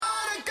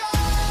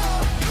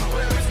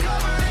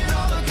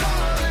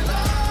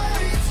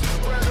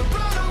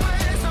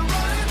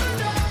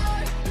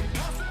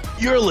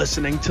You're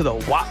listening to the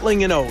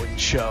Watling and Owen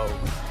Show.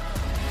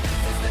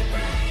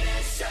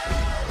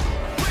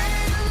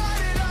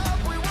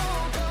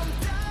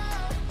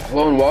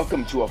 Hello and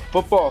welcome to a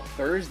Football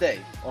Thursday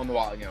on the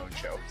Watling and Owen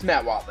Show. It's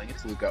Matt Watling,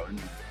 it's Luke Owen.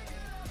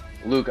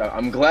 Luke,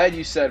 I'm glad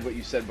you said what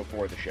you said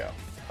before the show.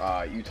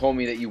 You told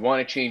me that you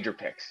want to change your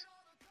picks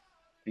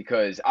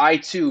because I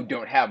too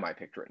don't have my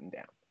pick written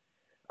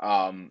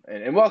down.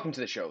 And welcome to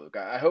the show, Luke.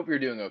 I hope you're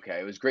doing okay.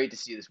 It was great to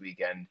see you this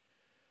weekend.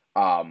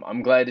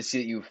 I'm glad to see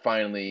that you've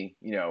finally,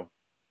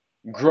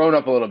 grown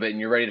up a little bit and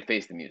you're ready to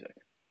face the music.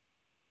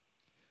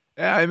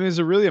 Yeah, I mean, it was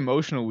a really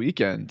emotional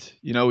weekend.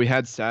 We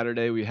had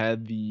Saturday, we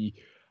had the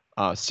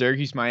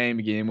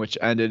Syracuse-Miami game, which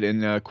ended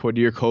in a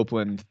Quadir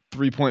Copeland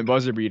 3-point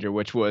buzzer beater,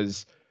 which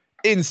was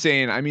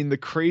insane. I mean, the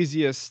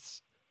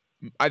craziest,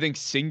 I think,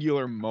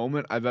 singular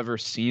moment I've ever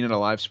seen in a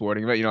live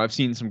sporting event. I've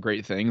seen some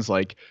great things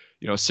like,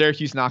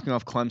 Syracuse knocking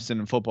off Clemson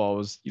in football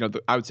was,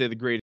 I would say the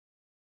greatest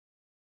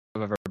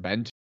I've ever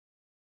been to.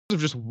 It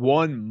was just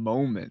one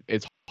moment.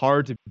 It's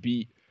hard to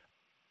beat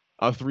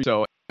a 3.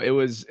 So it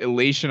was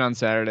elation on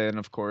Saturday, and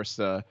of course,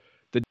 the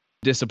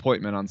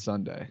disappointment on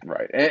Sunday.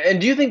 Right.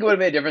 And do you think it would have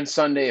made a difference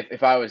Sunday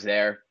if I was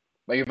there?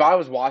 Like, if I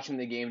was watching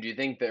the game, do you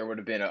think there would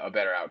have been a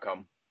better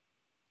outcome?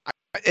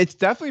 It's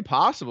definitely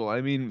possible.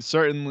 I mean,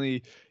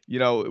 certainly,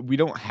 we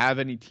don't have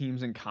any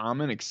teams in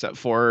common except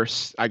for,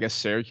 I guess,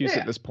 Syracuse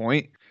at this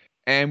point.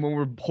 And when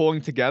we're pulling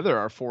together,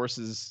 our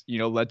forces,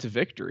 led to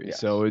victory.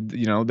 Yes. So,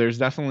 there's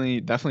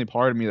definitely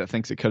part of me that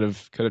thinks it could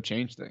have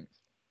changed things.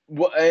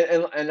 Well,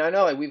 and I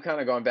know, like, we've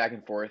kind of gone back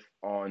and forth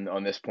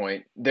on this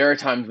point. There are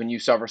times when you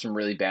suffer some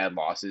really bad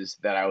losses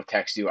that I will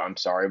text you, "I'm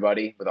sorry,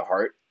 buddy," with a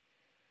heart.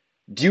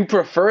 Do you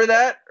prefer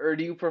that, or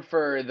do you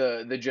prefer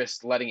the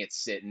just letting it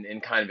sit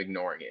and kind of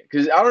ignoring it?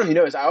 Because I don't know if you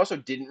noticed, I also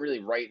didn't really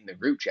write in the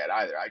group chat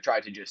either. I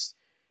tried to just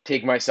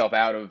take myself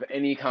out of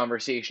any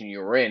conversation you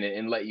were in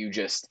and let you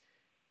just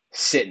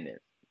sit in it.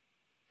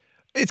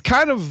 It's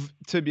kind of,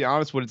 to be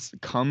honest, what it's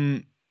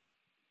come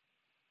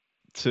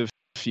to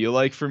feel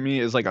like for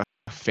me is like a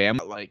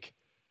family, like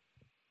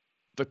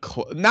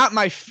not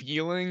my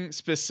feeling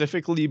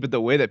specifically, but the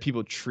way that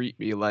people treat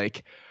me.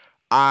 Like,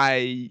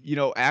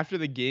 after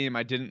the game,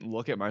 I didn't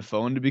look at my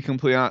phone, to be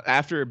completely honest.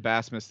 After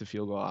Bass missed the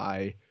field goal,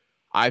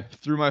 I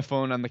threw my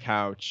phone on the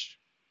couch.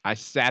 I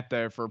sat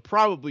there for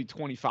probably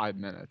 25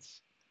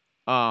 minutes.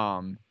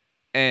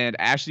 And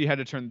Ashley had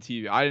to turn the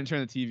TV. I didn't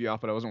turn the TV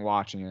off, but I wasn't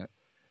watching it.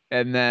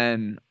 And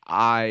then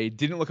I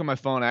didn't look at my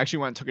phone. I actually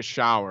went and took a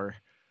shower.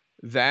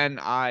 Then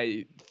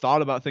I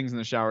thought about things in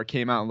the shower,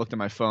 came out and looked at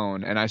my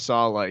phone, and I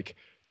saw like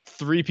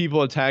 3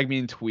 people had tagged me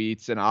in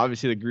tweets and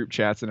obviously the group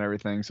chats and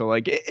everything. So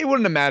like it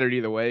wouldn't have mattered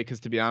either way,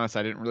 because to be honest,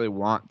 I didn't really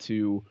want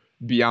to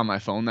be on my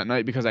phone that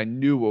night because I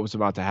knew what was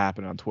about to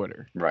happen on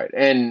Twitter. Right.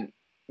 And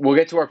we'll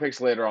get to our picks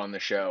later on the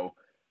show.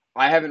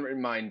 I haven't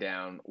written mine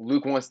down.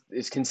 Luke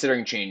is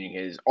considering changing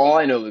his. All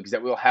I know, Luke, is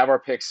that we'll have our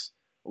picks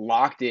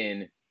locked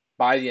in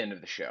by the end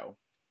of the show.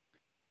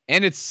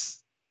 And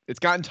it's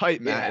gotten tight,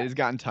 Matt. Yeah. It's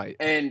gotten tight.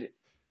 And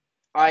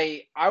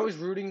I was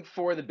rooting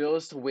for the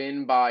Bills to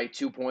win by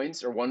 2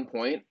 points or 1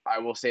 point. I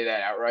will say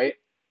that outright.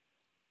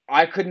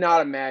 I did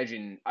not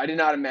imagine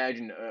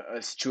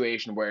a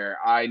situation where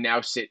I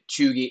now sit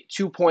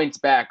 2 points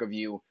back of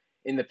you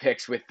in the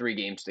picks with 3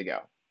 games to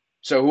go.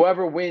 So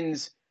whoever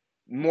wins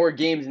more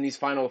games in these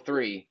final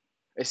 3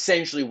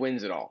 essentially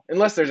wins it all.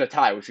 Unless there's a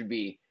tie, which would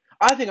be,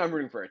 I think I'm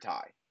rooting for a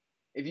tie.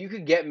 If you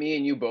could get me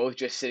and you both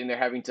just sitting there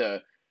having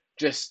to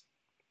just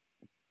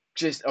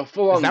a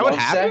full-on love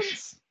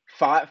sesh,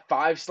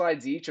 5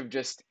 slides each of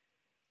just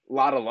a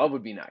lot of love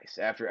would be nice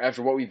after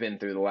what we've been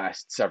through the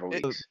last several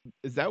weeks.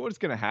 Is that what's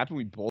going to happen?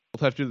 We both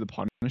have to do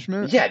the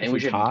punishment? Yeah, then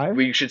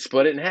we should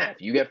split it in half.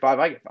 You get 5,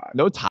 I get 5.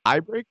 No tie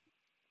break?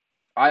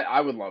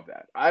 I would love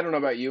that. I don't know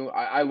about you.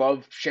 I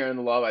love sharing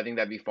the love. I think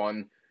that'd be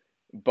fun.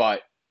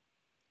 But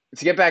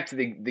to get back to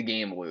the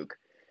game, Luke,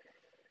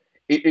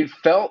 it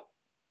felt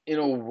in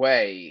a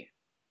way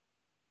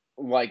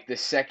like the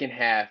second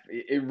half,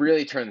 it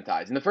really turned the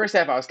tides. In the first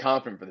half, I was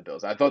confident for the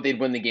Bills. I thought they'd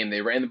win the game.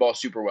 They ran the ball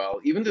super well.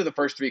 Even through the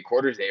first 3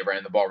 quarters, they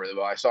ran the ball really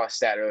well. I saw a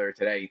stat earlier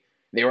today.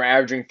 They were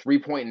averaging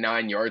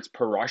 3.9 yards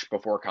per rush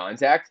before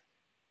contact.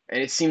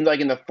 And it seemed like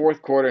in the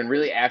fourth quarter and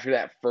really after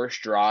that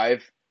first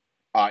drive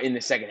in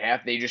the second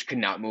half, they just could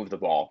not move the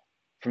ball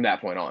from that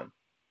point on.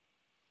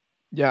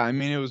 Yeah, I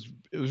mean, it was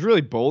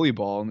really bully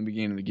ball in the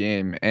beginning of the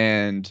game.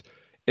 And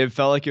it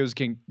felt like it was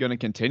going to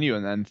continue,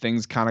 and then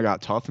things kind of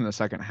got tough in the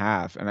second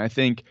half. And I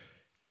think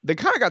they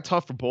kind of got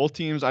tough for both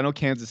teams. I know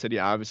Kansas City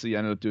obviously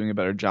ended up doing a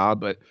better job,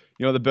 but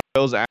the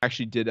Bills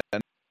actually did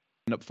end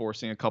up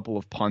forcing a couple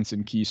of punts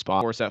in key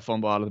spots, force that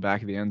fumble out of the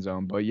back of the end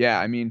zone. But yeah,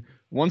 I mean,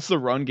 once the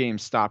run game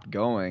stopped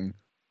going,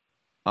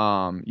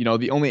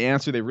 the only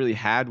answer they really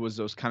had was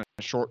those kind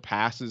of short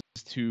passes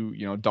to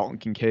Dalton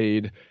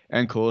Kincaid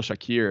and Khalil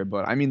Shakir.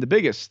 But I mean, the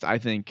biggest, I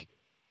think,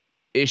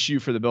 issue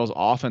for the Bills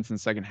offense in the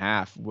second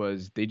half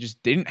was they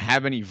just didn't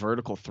have any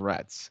vertical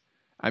threats.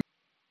 I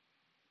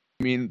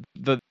mean,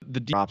 the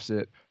drops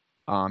it,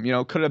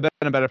 could have been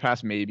a better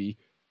pass, maybe.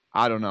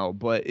 I don't know,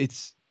 but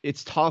it's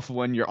it's tough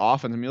when your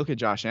offense. I mean, look at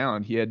Josh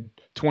Allen. He had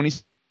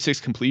 26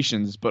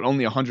 completions, but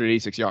only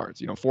 186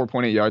 yards.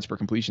 4.8 yards per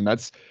completion.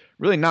 That's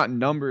really not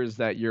numbers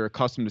that you're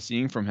accustomed to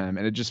seeing from him.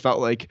 And it just felt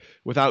like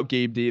without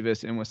Gabe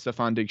Davis and with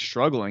Stefon Diggs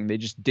struggling, they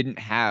just didn't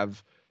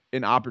have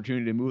an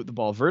opportunity to move the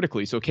ball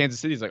vertically. So Kansas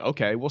City's like,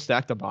 okay, we'll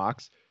stack the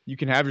box. You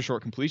can have your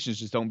short completions,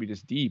 just don't be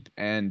this deep.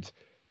 And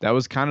that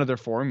was kind of their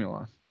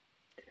formula.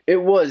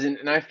 It was,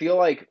 and I feel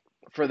like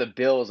for the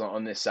Bills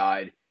on this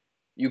side,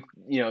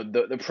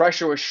 the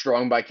pressure was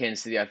strong by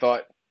Kansas City. I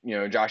thought,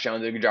 Josh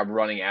Allen did a good job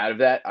running out of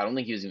that. I don't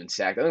think he was even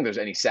sacked. I don't think there's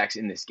any sacks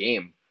in this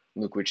game,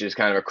 Luke, which is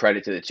kind of a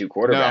credit to the two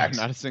quarterbacks.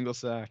 No, not a single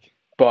sack.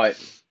 But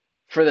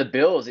for the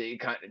Bills,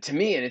 to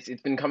me, and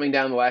it's been coming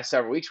down the last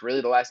several weeks,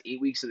 really the last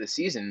 8 weeks of the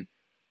season,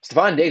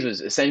 Stefon Diggs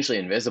was essentially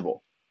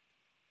invisible.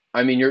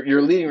 I mean,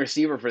 your leading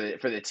receiver for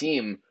the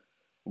team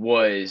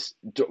was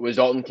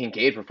Dalton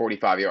Kincaid for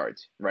 45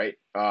 yards, right?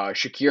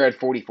 Shakir had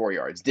 44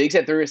 yards. Diggs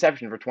had 3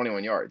 receptions for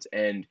 21 yards.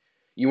 And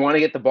you want to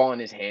get the ball in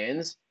his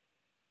hands,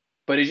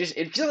 but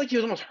it feels like he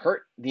was almost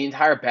hurt the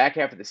entire back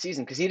half of the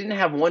season because he didn't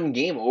have one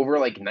game over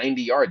like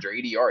 90 yards or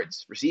 80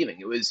 yards receiving.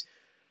 It was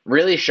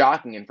really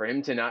shocking, and for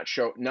him to not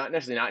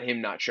necessarily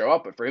not show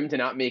up, but for him to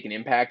not make an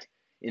impact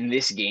in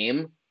this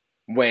game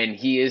when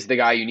he is the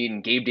guy you need,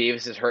 and Gabe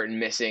Davis is hurt and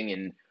missing,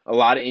 and a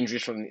lot of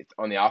injuries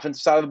on the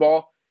offensive side of the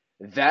ball.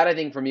 That, I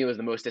think, for me was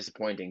the most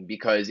disappointing,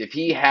 because if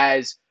he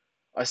has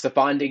a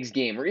Stefon Diggs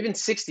game or even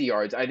 60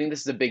 yards, I think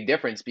this is a big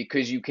difference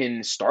because you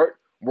can start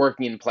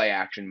working in play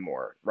action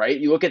more, right?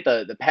 You look at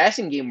the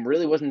passing game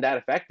really wasn't that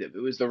effective.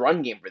 It was the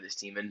run game for this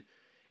team. And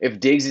if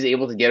Diggs is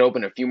able to get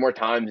open a few more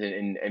times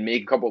and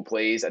make a couple of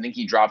plays, I think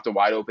he dropped a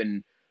wide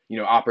open,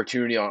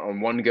 opportunity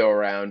on one go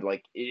around.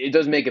 Like, it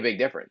does make a big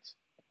difference.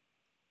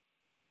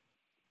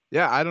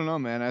 Yeah, I don't know,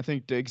 man. I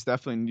think Diggs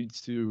definitely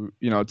needs to,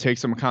 take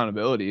some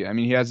accountability. I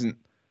mean, he hasn't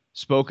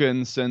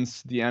spoken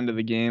since the end of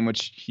the game,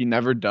 which he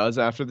never does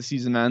after the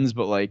season ends.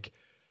 But like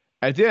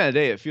at the end of the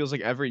day, it feels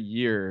like every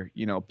year,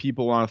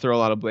 people want to throw a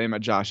lot of blame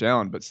at Josh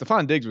Allen, but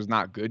Stefon Diggs was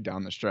not good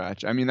down the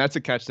stretch. I mean, that's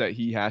a catch that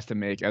he has to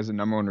make as a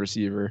number one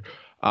receiver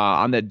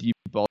on that deep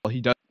ball.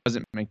 He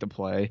doesn't make the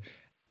play.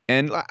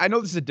 And I know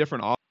this is a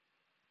different offense,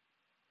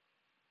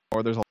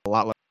 or there's a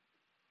lot less.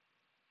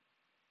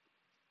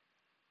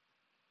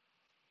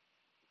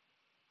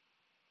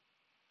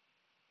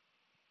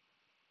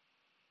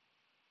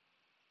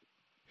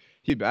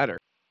 He better.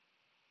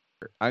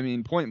 I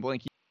mean, point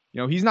blank,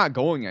 he's not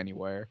going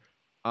anywhere.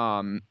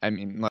 I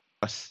mean,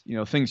 unless,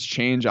 things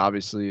change,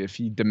 obviously, if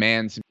he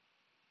demands,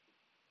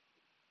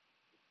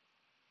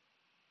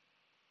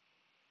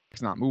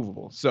 it's not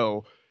movable.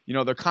 So,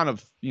 they're kind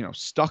of,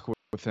 stuck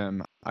with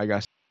him, I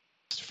guess,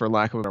 for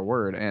lack of a better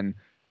word. And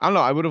I don't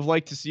know, I would have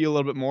liked to see a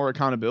little bit more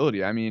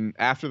accountability. I mean,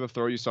 after the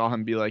throw, you saw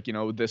him be like,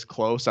 this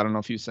close. I don't know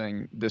if he's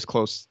saying this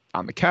close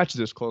on the catch,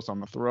 this close on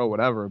the throw,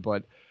 whatever.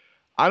 But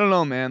I don't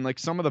know, man. Like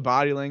some of the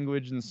body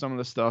language and some of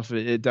the stuff,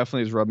 it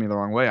definitely has rubbed me the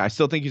wrong way. I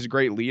still think he's a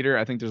great leader.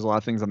 I think there's a lot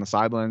of things on the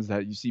sidelines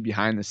that you see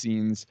behind the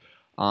scenes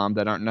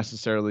that aren't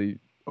necessarily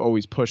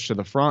always pushed to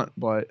the front.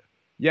 But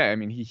yeah, I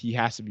mean, he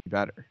has to be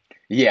better.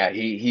 Yeah,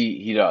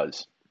 he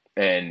does.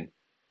 And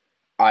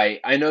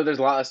I know there's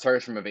a lot less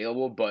targets from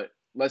available, but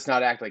let's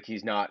not act like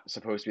he's not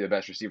supposed to be the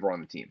best receiver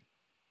on the team,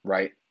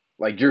 right?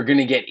 Like, you're going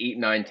to get 8,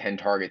 9, 10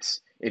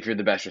 targets if you're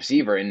the best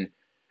receiver,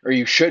 or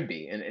you should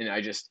be. And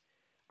I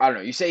don't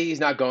know. You say he's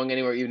not going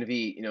anywhere, even if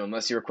he,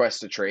 unless he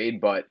requests a trade,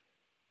 but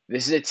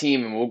this is a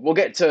team, and we'll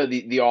get to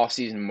the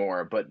offseason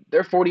more, but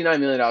they're $49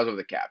 million over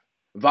the cap.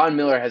 Von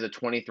Miller has a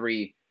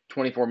 $24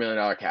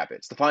 million cap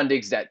hit. Stefon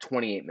Diggs is at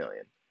 $28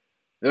 million.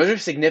 Those are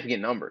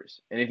significant numbers.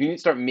 And if you need to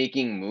start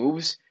making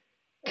moves,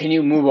 can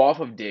you move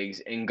off of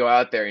Diggs and go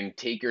out there and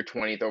take your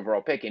 20th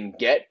overall pick and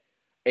get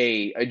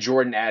a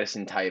Jordan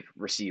Addison type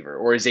receiver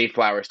or a Zay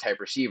Flowers type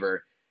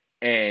receiver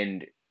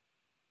and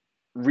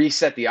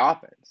reset the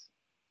offense?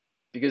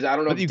 Because I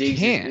don't know if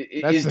Diggs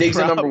is Diggs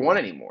the number one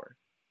anymore.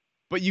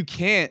 But you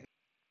can't.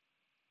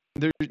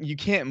 You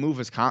can't move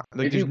his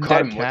if you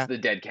cut him, what's the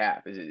dead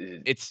cap?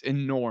 It's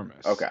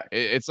enormous. Okay,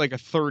 it's like a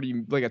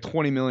 $20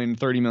 million,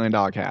 $30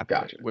 million cap.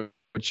 Gotcha.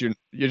 Which you're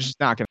just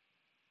not going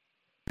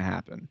to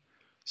happen.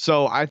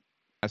 So I think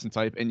that's in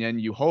type, and then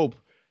you hope,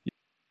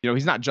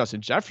 he's not Justin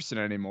Jefferson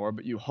anymore,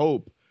 but you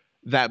hope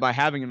that by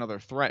having another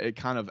threat, it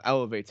kind of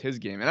elevates his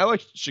game. And I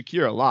like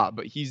Shakir a lot,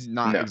 but he's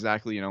not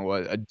exactly,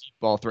 a deep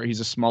ball threat. He's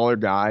a smaller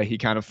guy. He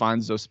kind of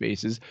finds those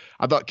spaces.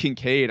 I thought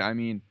Kincaid,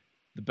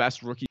 the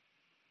best rookie.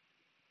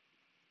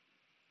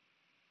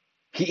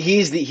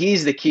 He's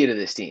the key to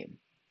this team.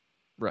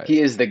 Right.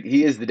 He is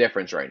the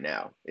difference right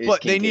now.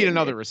 But Kincaid, they need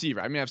another receiver.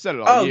 I mean, I've said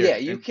it all year. Oh yeah,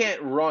 you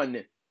can't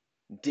run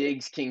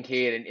Diggs,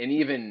 Kincaid, and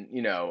even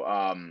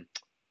the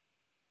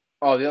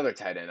other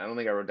tight end. I don't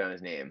think I wrote down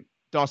his name.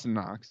 Dawson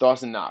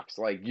Knox.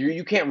 Like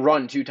you can't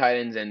run 2 tight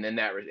ends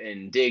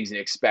and Diggs and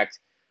expect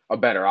a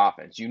better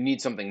offense. You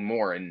need something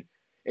more, and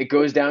it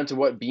goes down to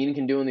what Bean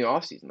can do in the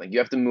offseason. Like, you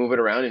have to move it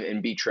around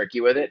and be tricky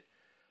with it.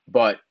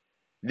 But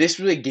this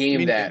was a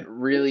game that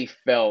really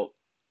felt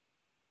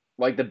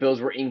like the Bills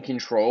were in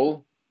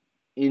control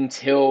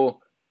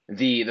until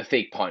the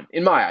fake punt,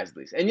 in my eyes at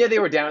least. And yeah, they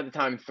were down at the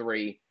time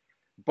 3,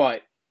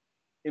 but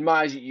in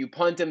my eyes, you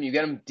punt them, you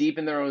get them deep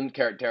in their own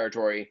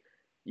territory.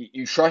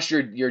 You trust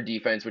your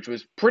defense, which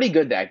was pretty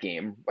good that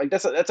game. Like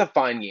that's a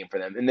fine game for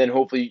them. And then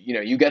hopefully,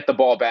 you get the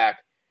ball back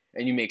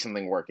and you make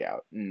something work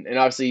out. And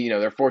obviously,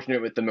 they're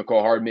fortunate with the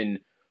McCall Hardman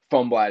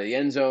fumble out of the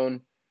end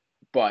zone,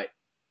 but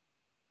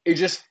it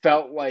just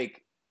felt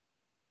like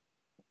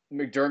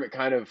McDermott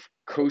kind of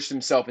coached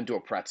himself into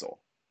a pretzel.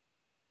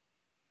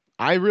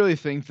 I really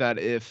think that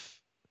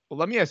well,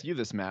 let me ask you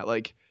this, Matt.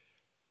 Like,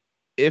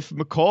 if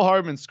McCall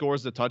Hardman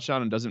scores the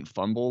touchdown and doesn't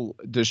fumble,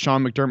 does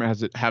Sean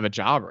McDermott have a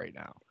job right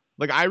now?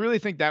 Like, I really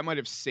think that might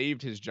have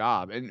saved his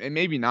job, and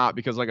maybe not,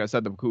 because, like I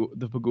said, the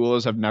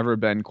Pagulas have never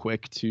been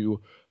quick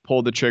to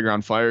pull the trigger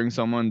on firing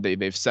someone.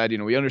 They've said,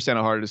 we understand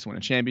how hard it is to win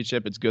a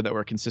championship. It's good that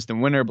we're a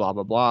consistent winner, blah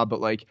blah blah. But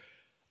like,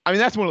 I mean,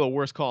 that's one of the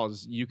worst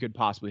calls you could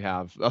possibly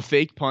have. A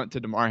fake punt to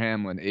Damar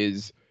Hamlin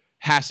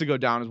has to go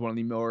down as one of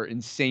the more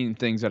insane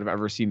things that I've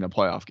ever seen in a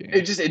playoff game.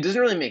 It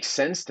doesn't really make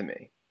sense to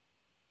me,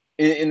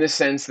 in the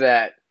sense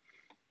that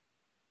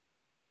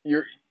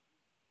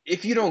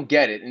if you don't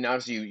get it, and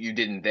obviously you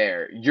didn't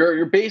there,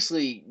 you're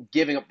basically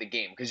giving up the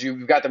game because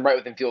you've got them right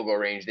within field goal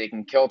range. They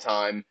can kill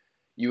time.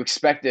 You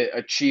expect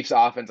a Chiefs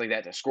offense like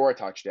that to score a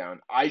touchdown.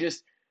 I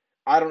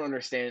don't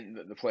understand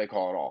the play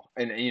call at all.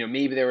 And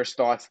maybe there was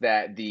thoughts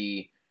that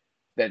the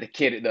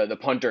kid, the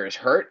punter, is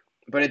hurt,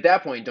 but at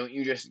that point, don't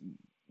you just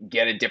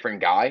get a different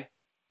guy?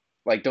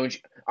 Like, don't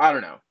you? I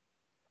don't know.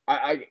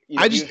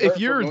 If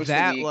you're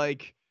that,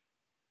 like,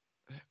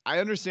 I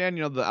understand,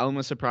 the element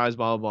of surprise,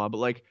 blah, blah, blah, but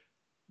like,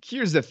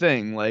 here's the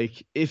thing.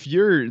 Like, if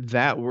you're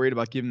that worried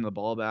about giving the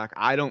ball back,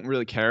 I don't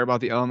really care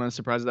about the element of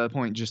surprise at that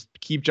point. Just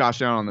keep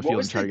Josh Allen on the field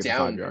and try to get the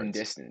 5 yards.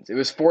 Distance? It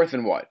was 4th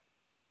and what?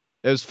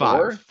 It was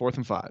 5. 4th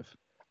and 5.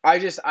 I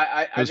think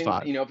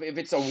 5. If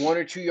it's a 1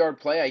 or 2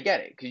 yard play, I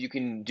get it, because you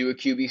can do a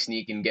QB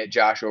sneak and get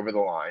Josh over the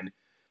line.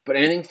 But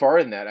anything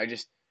farther than that, I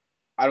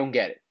don't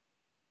get it.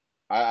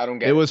 I don't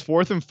get it. It was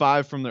 4th and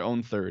 5 from their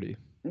own 30.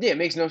 Yeah, it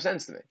makes no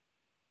sense to me.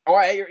 All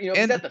right, if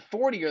it's at the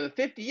 40 or the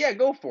 50, yeah,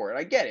 go for it.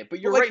 I get it. But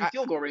you're right in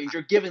field goal range.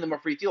 You're giving them a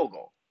free field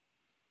goal.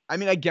 I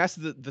mean, I guess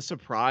the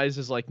surprise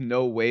is, like,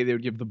 no way they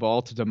would give the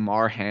ball to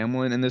Damar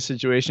Hamlin in this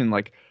situation.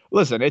 Like,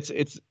 listen,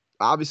 it's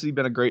obviously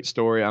been a great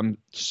story. I'm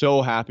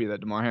so happy that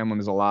Damar Hamlin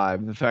is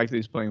alive. The fact that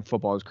he's playing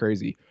football is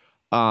crazy.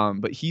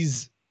 But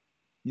he's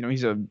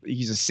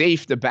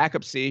a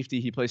backup safety.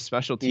 He plays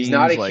special teams. He's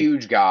not a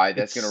huge guy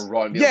that's going to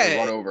run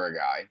over a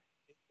guy.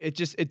 It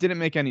didn't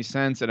make any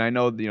sense. And I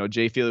know,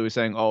 Jay Feely was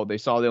saying, oh, they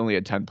saw they only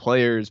had 10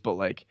 players, but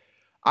like,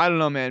 I don't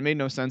know, man, it made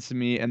no sense to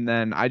me. And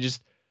then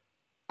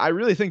I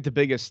really think the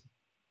biggest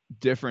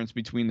difference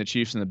between the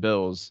Chiefs and the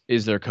Bills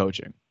is their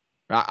coaching.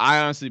 I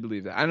honestly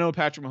believe that. I know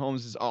Patrick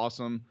Mahomes is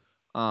awesome.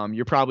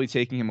 You're probably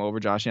taking him over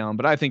Josh Allen,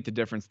 but I think the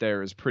difference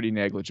there is pretty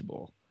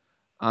negligible.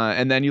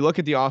 And then you look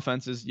at the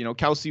offenses,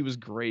 Kelsey was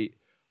great.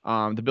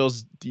 The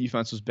Bills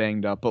defense was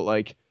banged up, but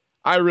like,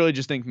 I really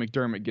just think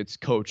McDermott gets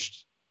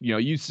coached.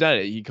 You said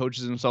it. He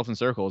coaches himself in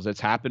circles. It's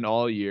happened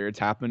all year. It's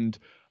happened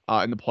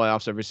in the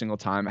playoffs every single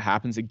time. It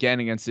happens again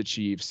against the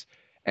Chiefs.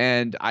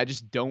 And I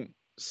just don't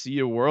see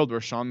a world where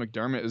Sean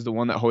McDermott is the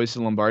one that hoists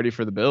the Lombardi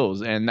for the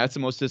Bills. And that's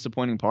the most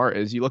disappointing part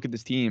is you look at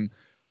this team.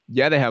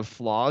 Yeah, they have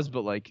flaws,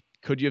 but like,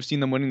 could you have seen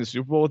them winning the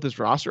Super Bowl with this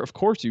roster? Of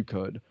course you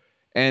could.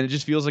 And it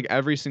just feels like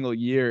every single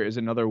year is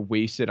another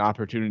wasted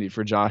opportunity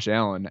for Josh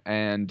Allen.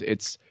 And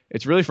it's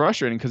really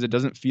frustrating because it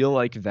doesn't feel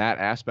like that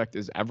aspect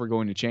is ever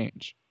going to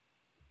change.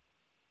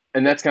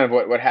 And that's kind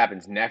of what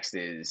happens next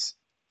is,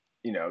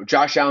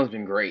 Josh Allen's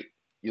been great.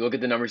 You look at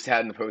the numbers he's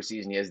had in the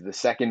postseason. He has the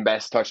second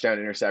best touchdown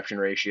interception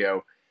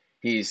ratio.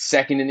 He's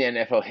second in the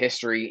NFL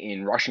history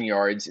in rushing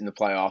yards in the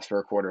playoffs for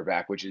a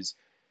quarterback, which is,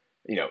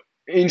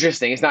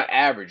 interesting. It's not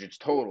average. It's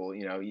total.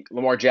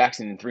 Lamar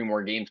Jackson in 3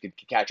 more games could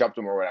catch up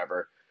to him or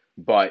whatever.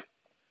 But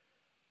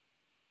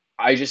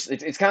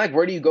it's kind of like,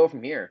 where do you go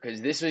from here?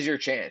 Because this was your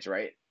chance,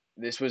 right?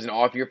 This was an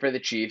off year for the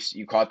Chiefs.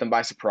 You caught them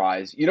by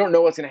surprise. You don't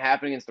know what's going to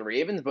happen against the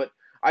Ravens, but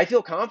I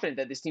feel confident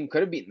that this team could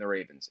have beaten the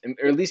Ravens,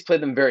 or at least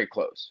played them very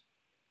close,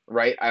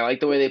 right? I like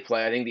the way they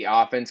play. I think the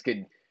offense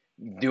could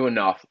do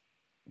enough.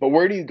 But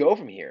where do you go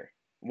from here?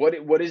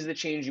 What is the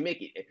change you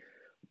make?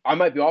 I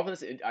might be off on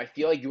this. I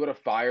feel like you would have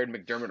fired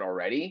McDermott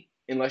already,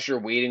 unless you're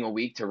waiting a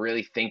week to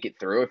really think it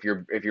through if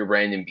you're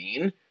Brandon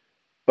Beane.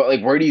 But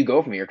like, where do you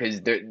go from here?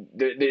 Because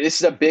this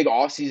is a big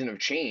offseason of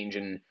change,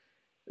 and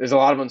there's a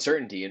lot of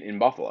uncertainty in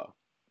Buffalo.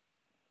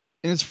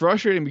 And it's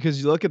frustrating because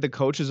you look at the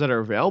coaches that are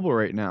available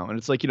right now, and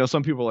it's like,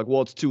 some people are like,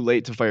 well, it's too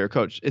late to fire a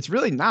coach. It's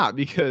really not,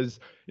 because,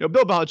 Bill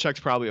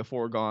Belichick's probably a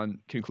foregone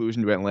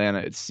conclusion to Atlanta,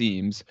 it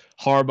seems.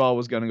 Harbaugh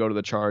was going to go to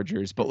the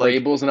Chargers, but like,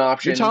 Vrabel's an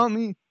option. You're telling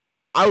me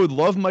I would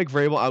love Mike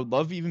Vrabel. I would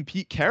love even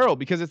Pete Carroll,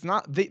 because it's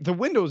not the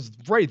window's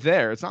right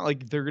there. It's not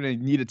like they're going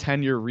to need a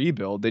 10-year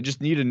rebuild. They just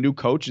need a new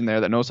coach in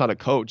there that knows how to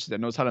coach, that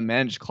knows how to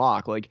manage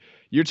clock. Like,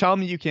 you're telling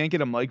me you can't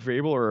get a Mike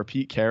Vrabel or a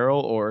Pete Carroll,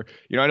 or,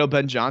 I know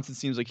Ben Johnson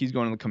seems like he's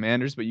going to the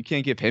Commanders, but you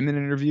can't give him an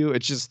interview.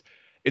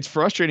 It's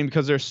frustrating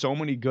because there's so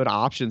many good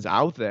options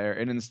out there.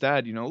 And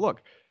instead,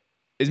 look,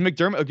 Is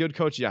McDermott a good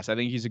coach? Yes, I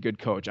think he's a good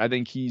coach. I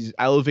think he's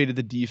elevated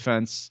the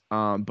defense,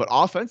 but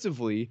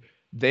offensively,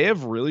 they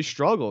have really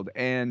struggled,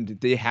 and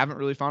they haven't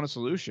really found a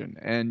solution.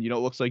 And, it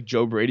looks like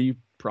Joe Brady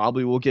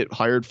probably will get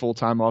hired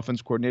full-time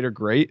offense coordinator.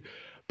 Great.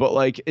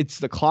 But, it's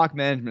the clock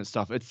management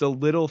stuff. It's the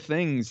little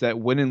things that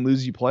win and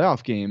lose you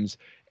playoff games,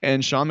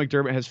 and Sean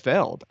McDermott has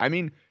failed. I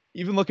mean,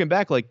 even looking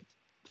back,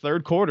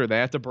 third quarter, they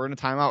have to burn a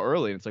timeout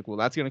early. And it's well,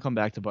 that's going to come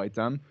back to bite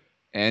them.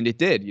 And it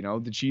did.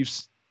 The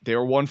Chiefs, they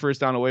were one first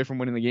down away from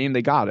winning the game.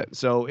 They got it.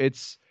 So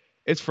it's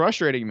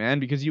frustrating, man,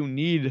 because you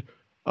need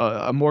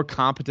a more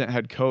competent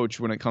head coach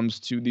when it comes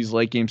to these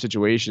late game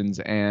situations,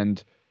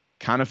 and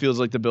kind of feels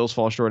like the Bills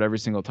fall short every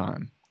single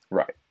time.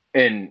 Right.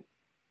 And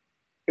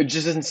it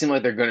just doesn't seem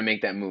like they're going to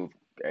make that move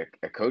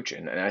at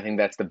coaching. And I think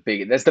that's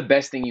the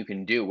best thing you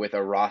can do with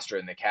a roster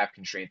and the cap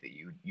constraint that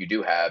you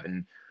do have.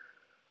 And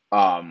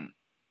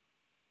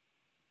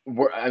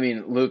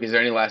Luke, is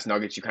there any last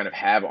nuggets you kind of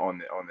have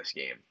on this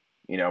game?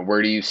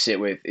 Where do you sit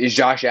with? Is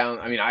Josh Allen?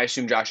 I mean, I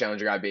assume Josh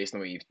Allen's your guy based on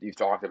what you've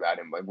talked about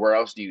him. Where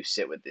else do you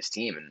sit with this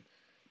team and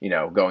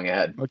going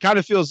ahead? It kind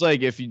of feels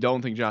like if you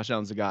don't think Josh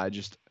Allen's the guy,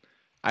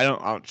 I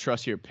don't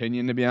trust your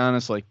opinion, to be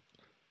honest.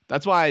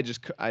 That's why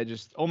I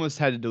just almost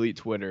had to delete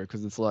Twitter,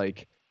 because it's I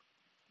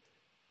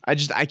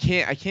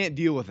can't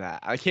deal with that.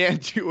 I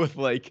can't deal with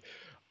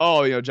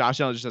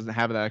Josh Allen just doesn't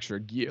have that extra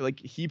gear.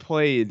 He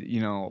played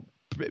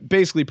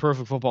basically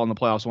perfect football in the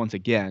playoffs once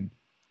again.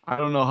 I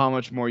don't know how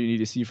much more you need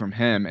to see from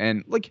him.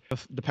 And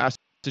the pass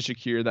to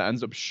Shakir that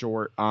ends up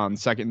short on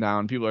second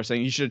down, people are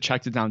saying he should have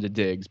checked it down to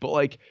Diggs,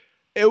 but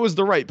it was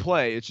the right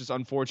play. It's just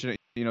unfortunate.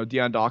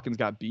 Deion Dawkins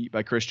got beat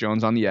by Chris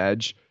Jones on the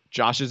edge.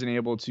 Josh isn't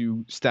able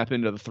to step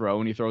into the throw,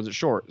 and he throws it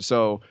short.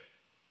 So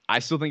I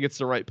still think it's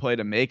the right play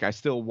to make. I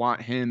still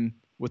want him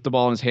with the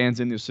ball in his hands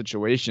in those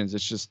situations.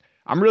 It's just,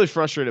 I'm really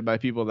frustrated by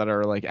people that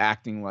are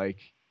acting like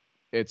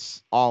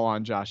it's all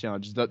on Josh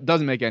Allen. It just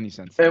doesn't make any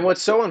sense. And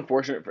what's so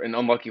unfortunate and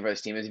unlucky for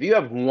this team is if you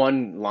have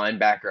one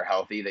linebacker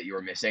healthy that you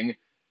were missing,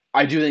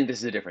 I do think this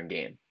is a different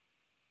game.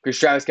 Because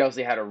Travis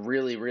Kelce had a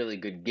really, really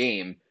good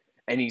game,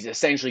 and he's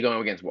essentially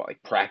going against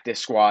practice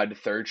squad,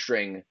 third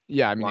string.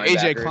 Yeah, I mean,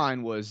 AJ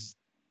Klein was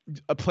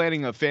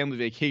planning a family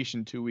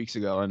vacation 2 weeks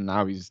ago, and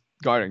now he's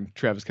guarding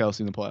Travis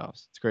Kelce in the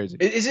playoffs. It's crazy.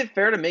 Is it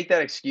fair to make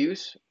that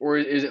excuse, or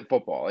is it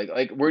football?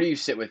 Where do you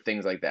sit with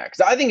things like that?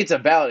 Because I think it's a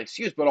valid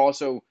excuse, but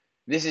also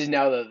this is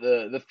now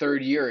the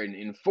third year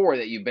in four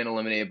that you've been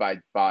eliminated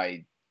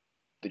by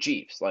the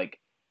Chiefs.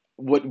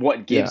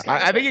 What gives? Yeah,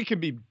 I think it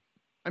could be.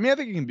 I mean, I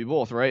think it can be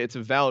both, right? It's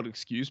a valid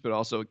excuse, but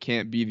also it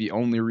can't be the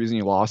only reason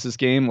you lost this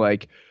game.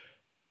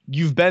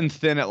 You've been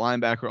thin at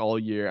linebacker all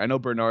year. I know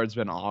Bernard's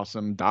been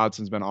awesome.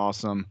 Dodson's been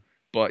awesome.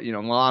 But,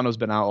 Milano's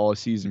been out all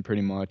season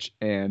pretty much.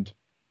 And,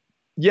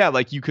 yeah,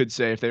 you could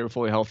say if they were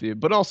fully healthy.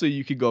 But also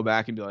you could go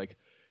back and be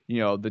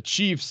the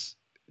Chiefs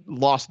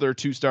lost their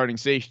 2 starting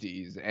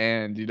safeties.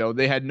 And,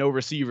 they had no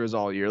receivers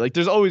all year.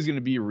 There's always going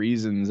to be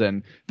reasons.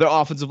 And their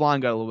offensive line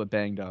got a little bit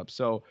banged up.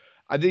 So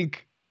I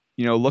think,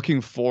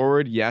 looking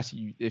forward, yes,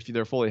 if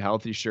they're fully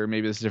healthy, sure,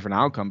 maybe it's a different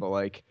outcome.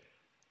 But,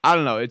 I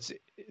don't know.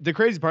 The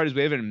crazy part is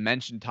we haven't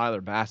mentioned Tyler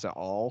Bass at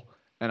all.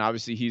 And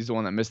obviously he's the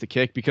one that missed the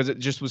kick, because it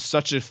just was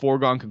such a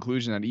foregone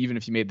conclusion that even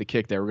if you made the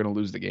kick, they were going to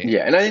lose the game.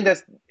 Yeah, and I think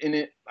that's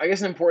I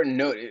guess an important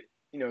note.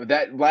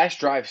 That last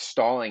drive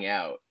stalling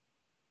out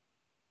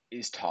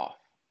is tough.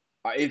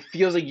 It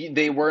feels like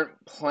they weren't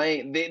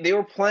playing. They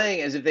were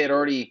playing as if they had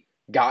already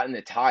gotten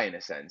the tie in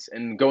a sense,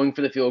 and going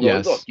for the field goal.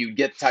 Yes. Look, you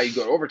get the tie, you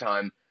go to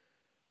overtime.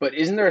 But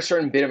isn't there a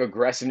certain bit of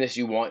aggressiveness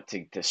you want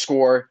to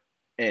score?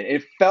 And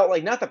it felt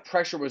like not the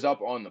pressure was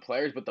up on the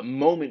players, but the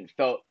moment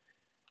felt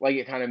like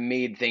it kind of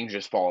made things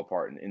just fall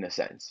apart in a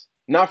sense.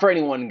 Not for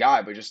any one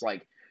guy, but just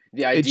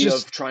the idea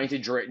of trying to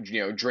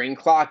drain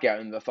clock out,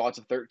 and the thoughts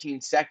of 13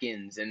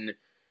 seconds, and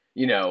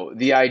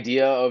the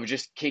idea of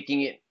just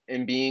kicking it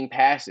and being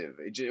passive.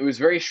 It was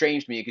very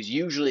strange to me, because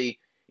usually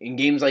in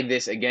games like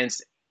this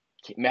against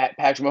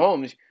Patrick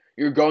Mahomes,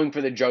 you're going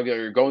for the jugular,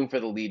 you're going for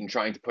the lead and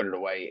trying to put it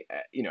away,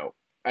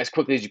 as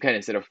quickly as you can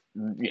instead of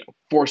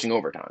forcing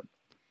overtime.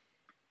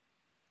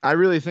 I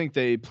really think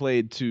they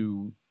played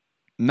to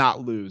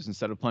not lose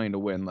instead of playing to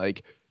win.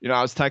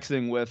 I was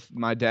texting with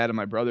my dad and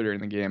my brother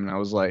during the game, and I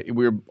was we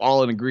were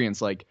all in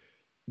agreement.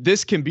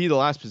 This can be the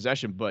last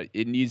possession, but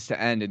it needs to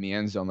end in the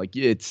end zone.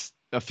 It's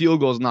a field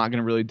goal is not going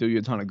to really do you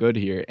a ton of good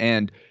here.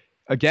 And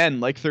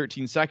again,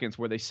 13 seconds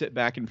where they sit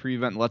back and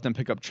prevent and let them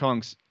pick up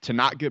chunks to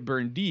not get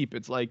burned deep.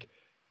 It's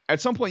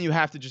at some point you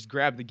have to just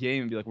grab the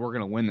game and be we're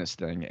going to win this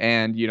thing.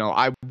 And,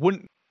 I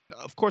wouldn't,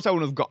 of course I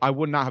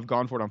would not have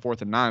gone for it on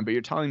 4th and 9, but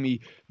you're telling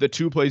me the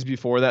 2 plays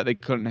before that, they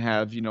couldn't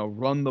have,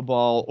 run the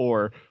ball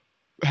or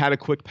had a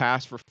quick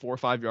pass for 4 or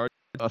 5 yards,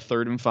 a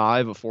 3rd and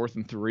 5, a 4th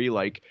and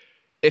 3.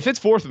 If it's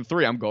 4th and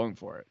 3, I'm going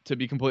for it, to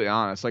be completely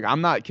honest.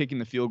 I'm not kicking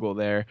the field goal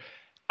there.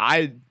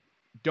 I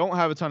don't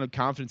have a ton of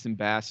confidence in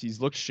Bass.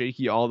 He's looked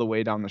shaky all the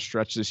way down the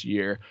stretch this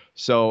year.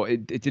 So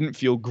it didn't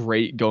feel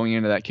great going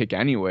into that kick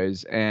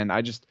anyways. And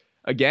I just,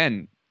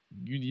 again,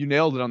 you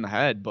nailed it on the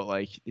head, but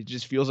it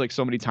just feels like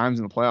so many times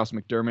in the playoffs,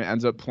 McDermott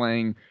ends up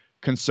playing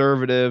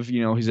conservative.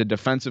 He's a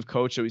defensive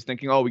coach, so he's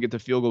thinking, oh, we get the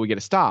field goal, we get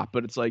a stop.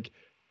 But it's like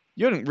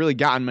you hadn't really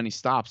gotten many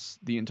stops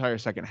the entire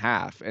second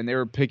half, and they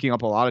were picking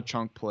up a lot of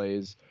chunk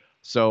plays.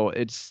 So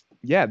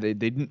they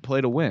didn't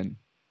play to win.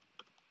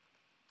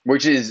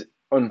 Which is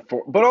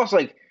but also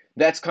like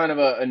that's kind of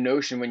a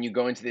notion when you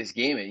go into this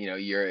game and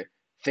your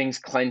things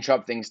clench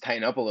up, things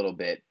tighten up a little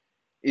bit.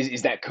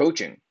 Is that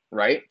coaching,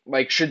 right?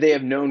 Like, should they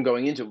have known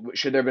going into it?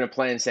 Should there have been a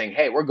plan saying,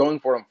 hey, we're going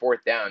for it on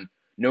fourth down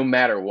no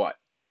matter what,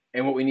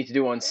 and what we need to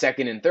do on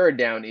second and third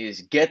down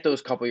is get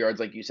those couple yards,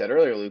 like you said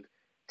earlier, Luke,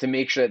 to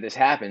make sure that this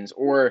happens?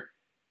 Or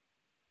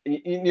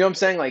you know what I'm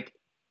saying? Like,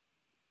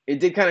 it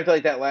did kind of feel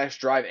like that last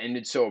drive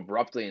ended so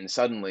abruptly and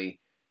suddenly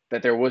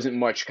that there wasn't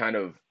much kind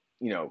of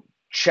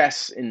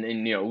chess and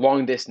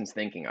long distance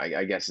thinking,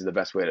 I guess is the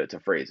best way to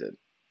phrase it.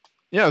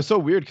 Yeah, it was so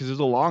weird because it was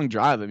a long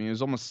drive. I mean, it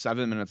was almost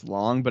 7 minutes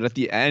long, but at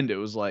the end it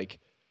was like,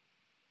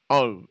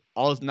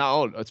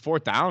 it's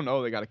fourth down.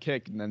 Oh, they got a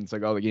kick, and then it's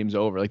like, oh, the game's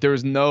over. Like, there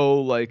was no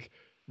like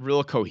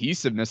real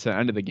cohesiveness at the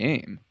end of the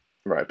game.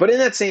 Right, but in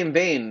that same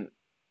vein,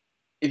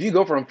 if you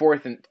go from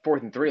fourth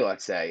and 3,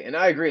 let's say, and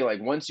I agree,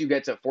 like once you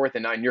get to 4th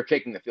and 9, you're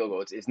kicking the field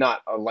goal. It's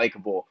not a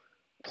likable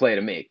play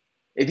to make.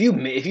 If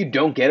you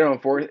don't get it on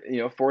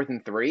 4th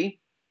and 3.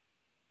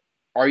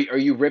 Are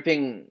you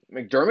ripping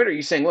McDermott, or are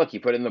you saying, look, he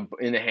put it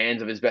in the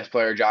hands of his best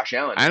player, Josh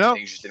Allen, I know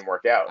things just didn't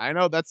work out? I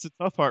know that's the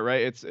tough part,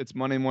 right? It's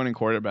Monday morning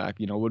quarterback.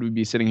 Would we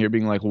be sitting here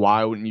being like,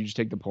 why wouldn't you just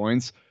take the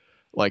points?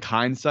 Like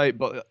hindsight,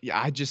 but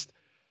yeah, I just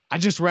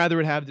rather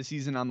would have the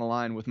season on the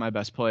line with my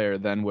best player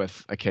than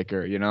with a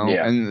kicker,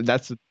 Yeah. And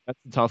that's the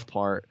tough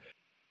part.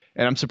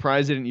 And I'm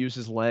surprised he didn't use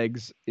his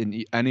legs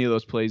in any of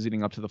those plays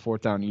leading up to the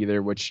fourth down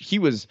either, which he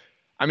was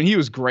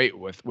great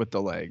with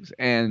the legs.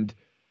 And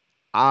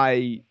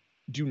I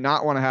do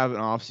not want to have an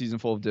offseason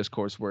full of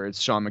discourse where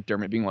it's Sean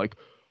McDermott being like,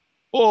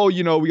 oh,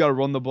 we got to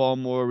run the ball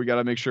more. We got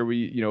to make sure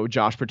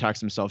Josh protects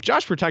himself.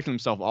 Josh protected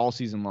himself all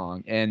season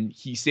long, and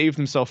he saved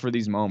himself for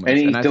these moments.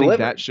 And I think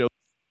that shows.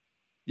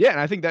 Yeah, and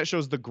I think that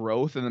shows the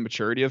growth and the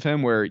maturity of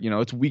him where,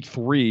 it's week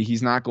 3.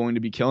 He's not going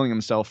to be killing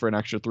himself for an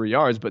extra 3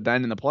 yards, but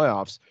then in the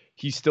playoffs,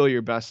 he's still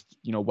your best,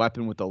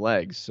 weapon with the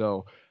legs.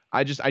 So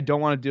I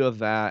don't want to deal with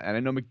that. And I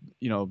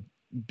know,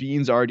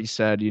 Beans already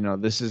said,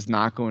 this is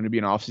not going to be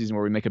an offseason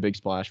where we make a big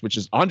splash, which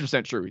is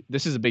 100% true.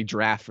 This is a big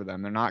draft for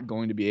them. They're not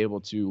going to be able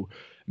to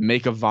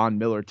make a Von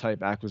Miller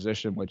type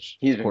acquisition, which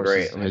he's been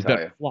great. Let me tell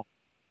you.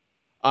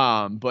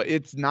 But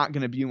it's not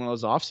going to be one of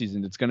those off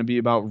seasons. It's going to be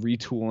about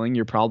retooling.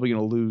 You're probably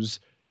going to lose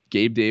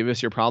Gabe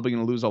Davis. You're probably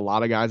going to lose a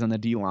lot of guys on the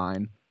D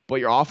line, but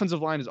your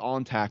offensive line is all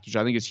intact, which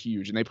I think is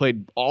huge. And they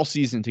played all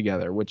season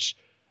together, which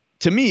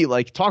to me,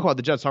 like, talk about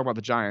the Jets, talk about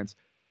the Giants.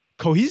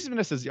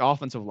 Cohesiveness as the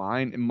offensive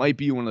line, it might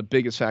be one of the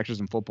biggest factors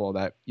in football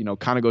that,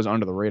 kind of goes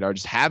under the radar.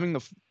 Just having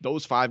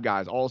those 5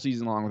 guys all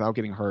season long without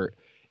getting hurt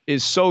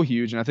is so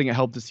huge. And I think it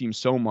helped the team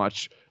so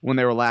much when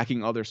they were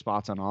lacking other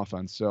spots on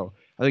offense. So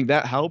I think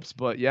that helps,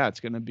 but yeah, it's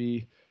going to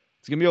be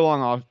a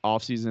long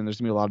off season. There's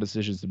going to be a lot of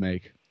decisions to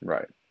make.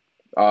 Right.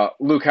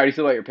 Luke, how do you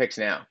feel about your picks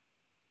now?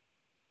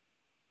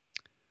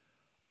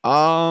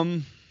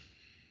 I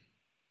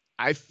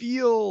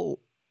feel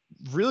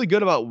really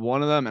good about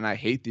one of them, and I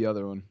hate the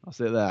other one. I'll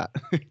say that.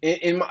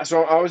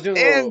 So I was doing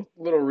a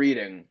little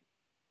reading,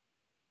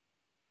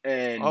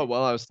 and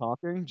while I was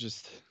talking,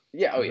 just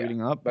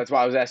reading up. That's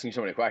why I was asking you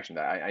so many questions.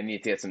 I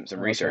need to get some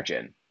research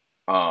in.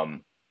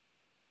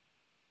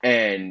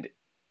 And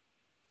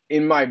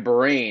in my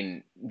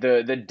brain,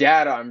 the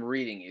data I'm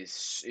reading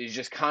is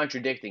just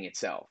contradicting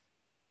itself.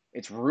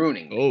 It's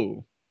ruining me.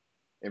 Oh,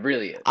 it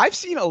really is. I've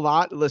seen a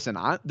lot. Listen,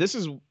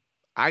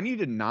 I need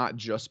to not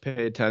just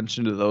pay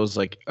attention to those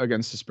like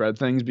against the spread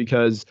things,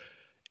 because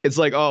it's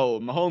like, oh,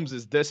 Mahomes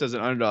is this as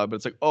an underdog, but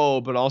it's like, oh,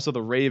 but also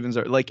the Ravens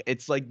are like,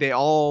 it's like they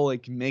all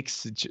like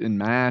mix and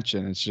match,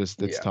 and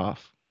it's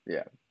tough.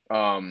 Yeah.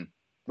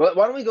 But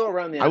why don't we go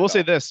around the NFL? I will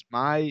say this,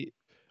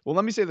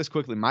 let me say this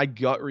quickly. My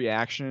gut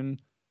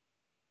reaction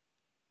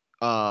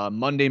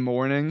Monday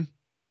morning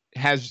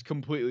has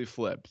completely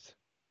flipped.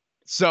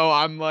 So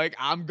I'm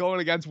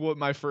going against what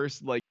my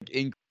first like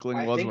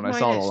inkling was when I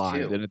saw the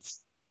line, and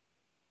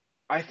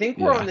I think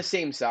we're on the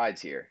same sides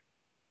here.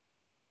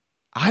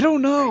 I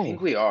don't know. I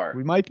think we are.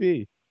 We might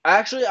be.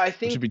 Actually, I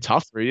think it should be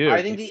tough for you.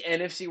 I think the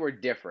NFC were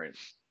different,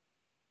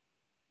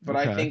 but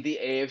I think the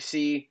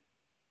AFC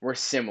were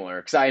similar,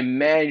 because I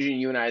imagine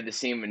you and I had the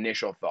same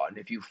initial thought, and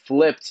if you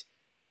flipped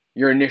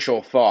your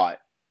initial thought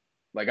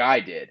like I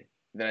did,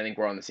 then I think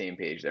we're on the same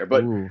page there.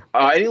 But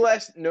any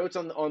last notes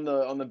on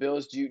the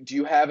Bills? Do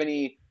you have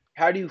any?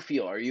 How do you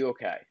feel? Are you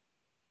okay?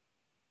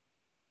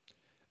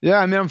 Yeah,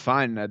 I mean, I'm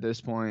fine at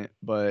this point,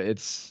 but it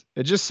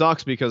just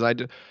sucks because I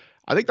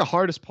think the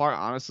hardest part,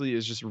 honestly,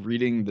 is just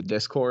reading the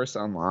discourse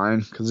online,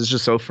 because it's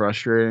just so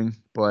frustrating.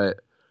 But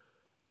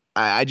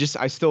I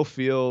still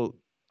feel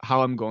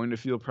how I'm going to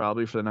feel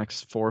probably for the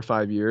next 4 or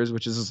 5 years,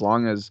 which is as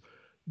long as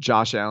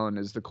Josh Allen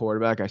is the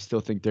quarterback, I still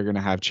think they're going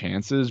to have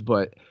chances.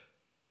 But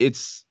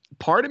it's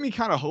part of me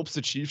kind of hopes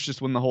the Chiefs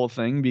just win the whole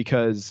thing,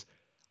 because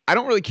I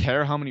don't really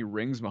care how many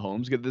rings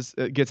Mahomes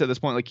gets at this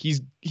point. Like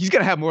he's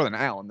gonna have more than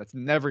Allen. That's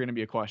never gonna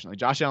be a question. Like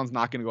Josh Allen's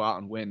not gonna go out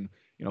and win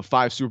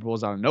 5 Super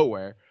Bowls out of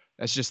nowhere.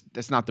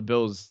 That's not the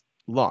Bills'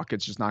 luck.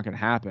 It's just not gonna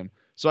happen.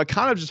 So I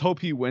kind of just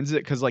hope he wins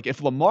it because like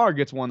if Lamar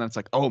gets one, that's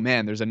like, oh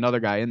man, there's another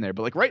guy in there.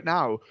 But like right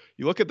now,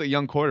 you look at the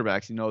young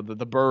quarterbacks,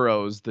 the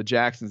Burrows, the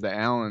Jacksons, the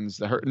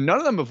Allens, none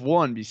of them have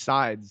won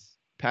besides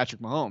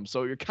Patrick Mahomes.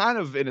 So you're kind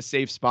of in a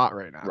safe spot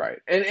right now. Right.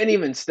 And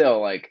even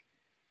still, like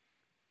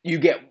I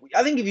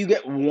think if you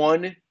get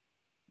one,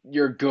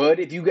 you're good.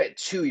 If you get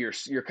two,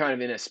 you're kind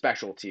of in a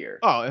special tier.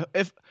 Oh,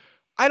 if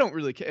I don't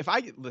really care. If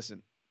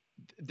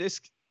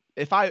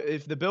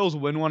the Bills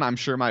win one, I'm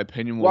sure my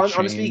opinion will change.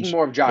 I'm speaking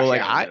more of Josh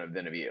Allen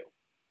than of you.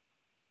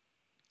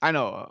 I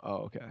know. Oh,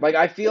 okay. Like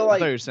I feel like I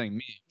thought you were saying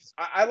me.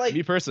 I like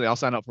me personally. I'll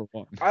sign up for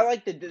one. I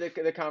like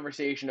the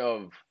conversation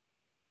of,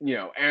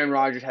 Aaron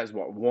Rodgers has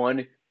what,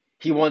 one.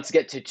 He wants to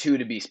get to two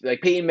to be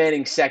like Peyton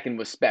Manning's second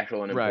was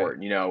special and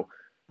important.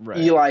 Right.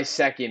 Eli's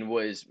second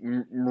was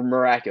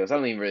miraculous. I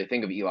don't even really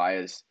think of Eli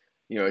as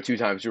a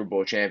 2-time Super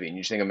Bowl champion.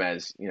 You just think of him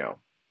as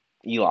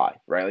Eli,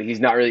 right? Like he's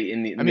not really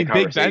in the conversation.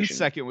 Big Ben's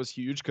second was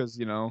huge because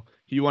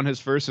he won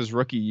his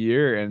rookie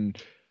year, and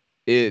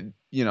it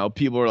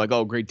people were like,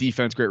 oh, great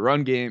defense, great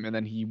run game, and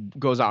then he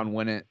goes out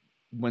and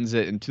wins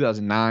it in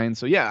 2009.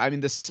 So yeah,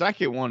 the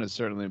second one is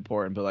certainly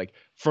important, but like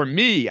for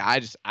me, I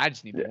just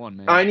need the one,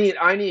 man.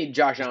 I need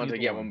Josh Allen to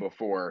get one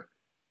before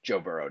Joe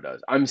Burrow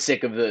does. I'm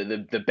sick of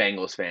the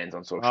Bengals fans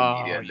on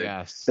social media.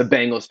 Yes. The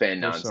Bengals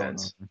fan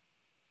nonsense. So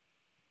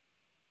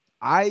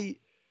I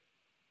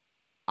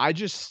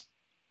just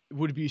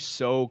would be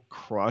so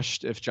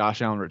crushed if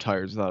Josh Allen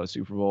retires without a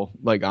Super Bowl,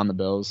 like on the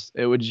Bills.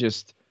 It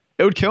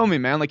would kill me,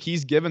 man. Like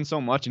he's given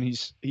so much and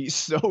he's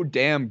so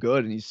damn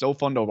good and he's so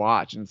fun to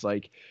watch. And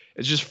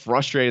it's just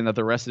frustrating that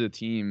the rest of the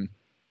team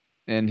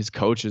and his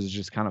coaches is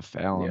just kind of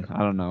failing. Yeah. I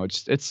don't know.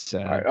 It's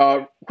sad. All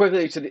right.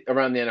 Quickly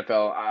around the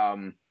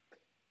NFL,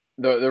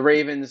 the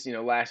Ravens,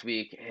 last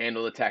week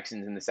handled the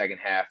Texans in the second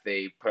half.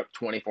 They put up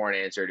 24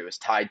 unanswered. It was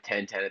tied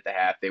 10-10 at the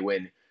half. They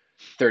win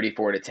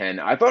 34-10.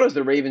 I thought it was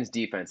the Ravens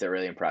defense that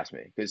really impressed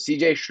me because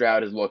CJ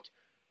Stroud has looked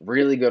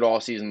really good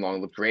all season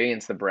long, looked great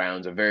against the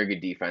Browns, a very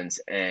good defense,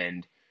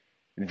 and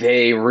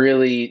they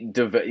really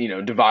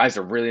devised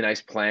a really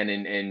nice plan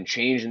and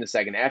changed in the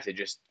second half to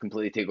just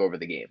completely take over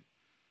the game.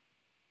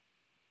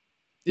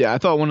 Yeah, I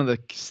thought one of the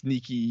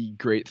sneaky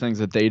great things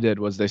that they did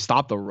was they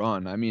stopped the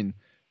run.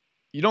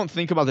 You don't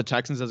think about the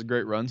Texans as a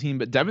great run team,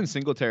 but Devin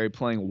Singletary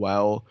playing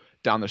well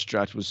down the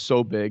stretch was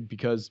so big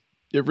because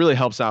it really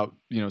helps out,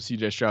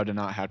 CJ Stroud to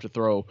not have to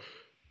throw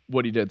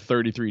what he did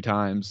 33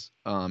 times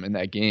in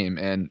that game.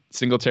 And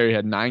Singletary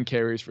had 9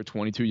 carries for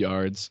 22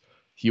 yards.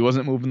 He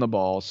wasn't moving the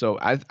ball. So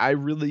I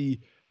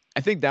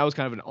think that was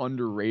kind of an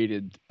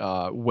underrated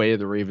way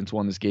the Ravens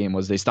won this game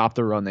was they stopped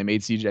the run. They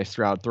made CJ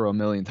Stroud throw a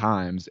million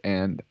times.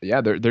 And yeah,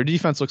 their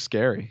defense looks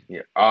scary.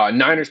 Yeah.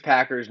 Niners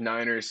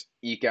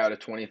eke out a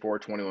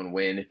 24-21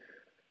 win.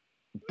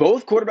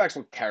 Both quarterbacks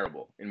look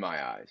terrible in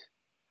my eyes.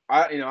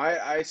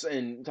 I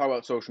and talk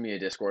about social media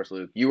discourse,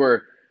 Luke. You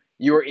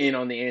were in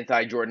on the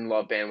anti-Jordan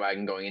Love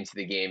bandwagon going into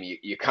the game.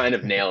 You kind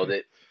of nailed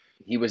it.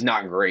 He was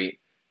not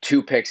great.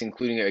 2 picks,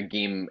 including a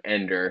game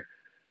ender.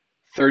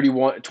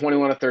 21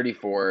 of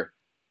 34.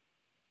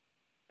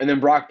 And then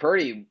Brock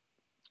Purdy,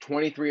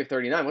 23 of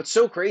 39. What's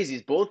so crazy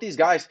is both these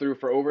guys threw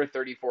for over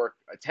 34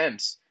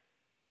 attempts.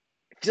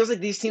 It feels like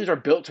these teams are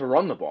built to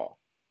run the ball.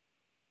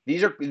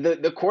 These are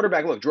the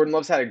quarterback. Look, Jordan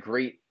Love's had a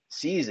great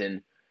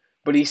season,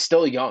 but he's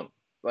still young.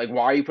 Like,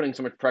 why are you putting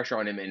so much pressure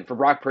on him? And for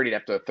Brock Purdy to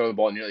have to throw the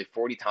ball nearly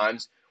 40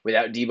 times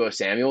without Deebo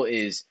Samuel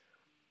is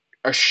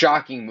a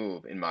shocking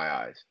move in my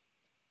eyes.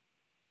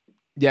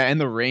 Yeah, and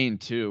the rain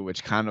too,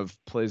 which kind of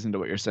plays into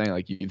what you're saying.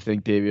 Like you'd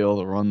think they'd be able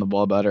to run the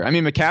ball better.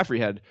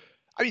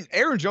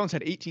 Aaron Jones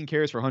had 18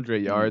 carries for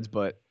 108 yards,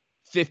 but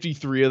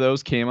 53 of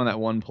those came on that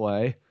one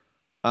play.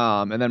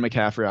 And then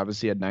McCaffrey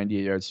obviously had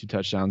 98 yards, 2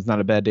 touchdowns. Not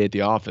a bad day at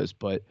the office,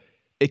 but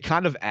it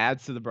kind of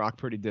adds to the Brock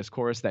Purdy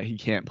discourse that he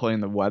can't play in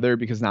the weather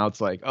because now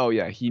it's like, oh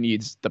yeah, he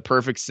needs the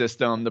perfect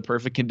system, the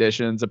perfect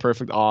conditions, the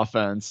perfect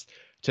offense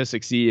to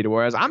succeed.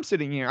 Whereas I'm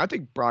sitting here, I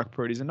think Brock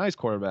Purdy's a nice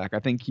quarterback. I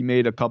think he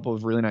made a couple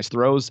of really nice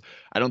throws.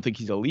 I don't think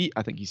he's elite.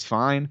 I think he's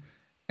fine.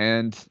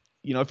 And,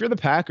 if you're the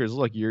Packers,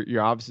 look,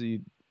 you're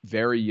obviously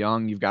very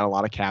young. You've got a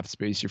lot of cap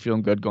space. You're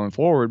feeling good going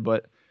forward.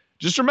 But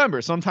just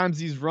remember, sometimes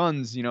these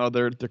runs,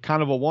 they're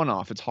kind of a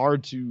one-off. It's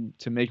hard to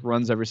make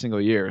runs every single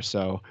year.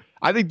 So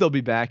I think they'll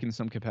be back in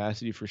some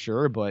capacity for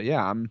sure. But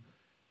yeah, I'm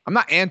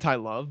not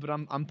anti-Love, but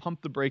I'm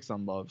pumped the brakes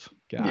on Love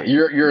guy.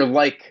 Yeah, you're a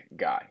like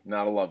guy,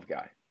 not a Love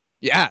guy.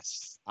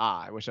 Yes.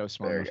 I wish I was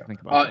smart enough to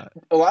think about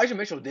that. Elijah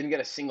Mitchell didn't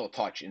get a single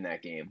touch in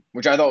that game,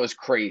 which I thought was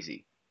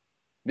crazy.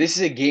 This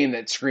is a game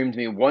that screamed to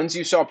me. Once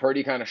you saw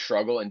Purdy kind of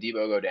struggle and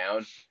Deebo go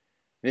down,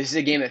 this is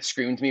a game that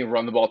screamed to me,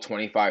 run the ball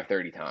 25,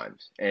 30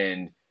 times.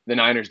 And the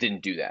Niners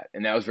didn't do that.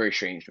 And that was very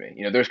strange to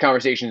me. There's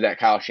conversations that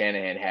Kyle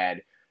Shanahan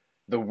had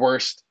the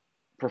worst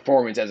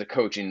performance as a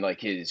coach in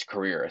his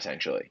career,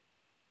 essentially.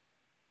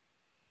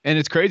 And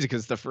it's crazy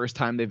because it's the first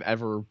time they've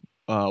ever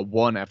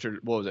won after,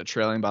 what was it,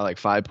 trailing by like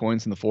 5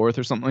 points in the fourth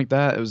or something like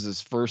that. It was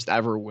his first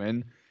ever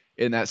win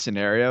in that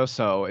scenario.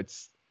 So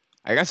it's,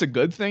 I guess, a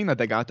good thing that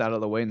they got that out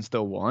of the way and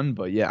still won.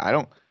 But yeah, I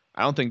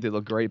don't think they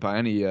look great by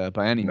any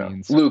No.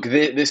 means. Luke,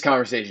 this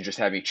conversation just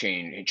had me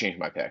change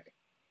my pick.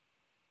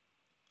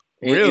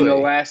 In the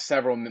Really? last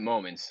several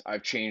moments,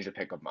 I've changed the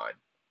pick of mine.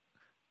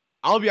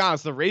 I'll be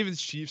honest, the Ravens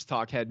Chiefs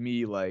talk had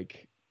me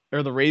like,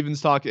 or the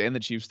Ravens talk and the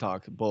Chiefs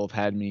talk both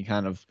had me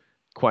kind of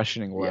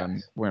questioning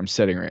where I'm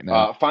sitting right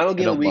now. Final I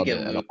game of don't the love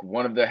weekend, it at all. Luke.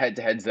 One of the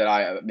head-to-heads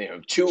that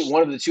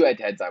one of the two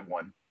head-to-heads I've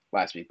won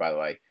last week, by the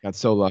way. Got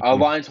so lucky.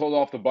 Lions hold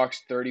off the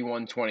Bucks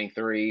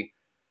 31-23.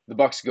 The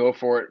Bucks go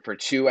for it for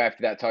 2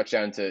 after that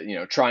touchdown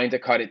to, trying to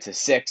cut it to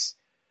 6.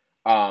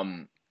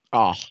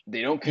 Oh,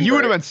 they don't convert. You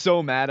would have been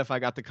so mad if I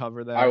got the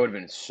cover there. I would have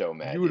been so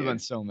mad. You would have been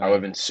so mad.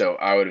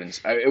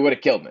 It would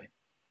have killed me.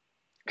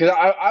 Because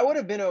I would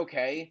have been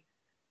okay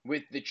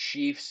with the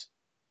Chiefs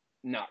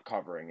not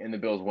covering and the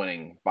Bills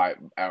winning by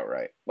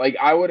outright. Like,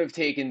 I would have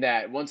taken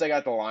that. Once I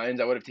got the Lions,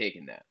 I would have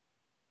taken that.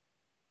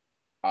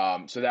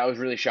 So that was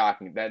really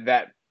shocking.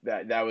 That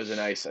was a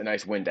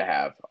nice win to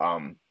have.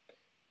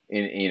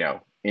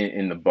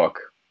 In the book.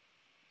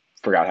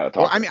 Forgot how to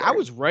talk. Well, I mean, I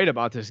was right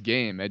about this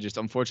game. I just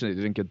unfortunately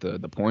didn't get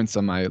the points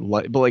on my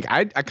but like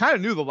I kind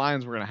of knew the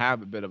Lions were gonna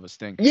have a bit of a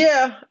stink.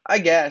 Yeah, I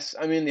guess.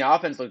 I mean, the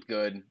offense looked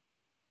good.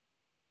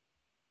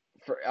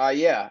 I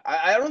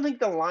don't think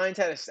the Lions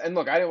had and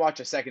look, I didn't watch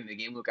a second of the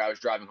game. Look, I was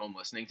driving home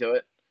listening to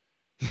it.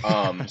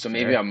 So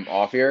maybe I'm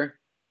off here,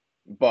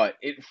 but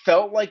it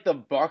felt like the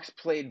Bucks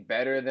played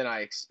better than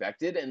I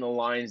expected, and the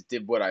Lions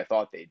did what I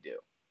thought they'd do.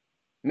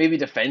 Maybe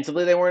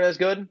defensively they weren't as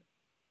good.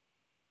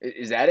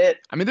 Is that it?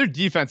 I mean, their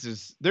defense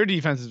is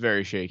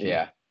very shaky.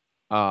 Yeah.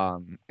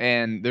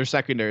 And their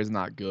secondary is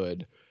not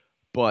good,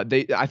 but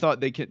I thought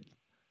they could.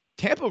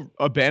 Tampa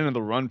abandoned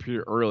the run pretty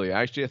early.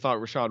 Actually, I thought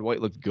Rachaad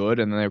White looked good,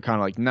 and then they were kind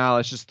of like, nah,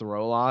 let's just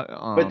throw a lot.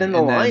 But then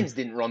the Lions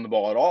didn't run the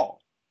ball at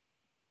all.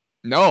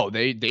 No,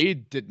 they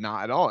did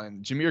not at all.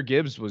 And Jahmyr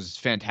Gibbs was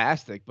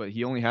fantastic, but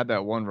he only had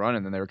that one run,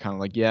 and then they were kind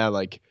of like, yeah,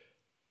 like,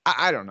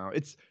 I don't know.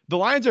 It's the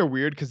Lions are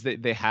weird because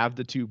they have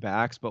the two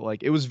backs, but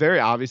like it was very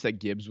obvious that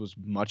Gibbs was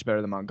much better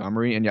than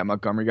Montgomery, and yet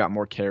Montgomery got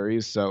more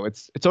carries. So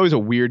it's always a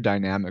weird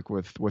dynamic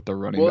with the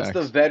running backs.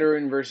 Well, it's the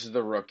veteran versus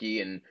the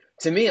rookie, and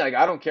to me, like,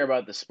 I don't care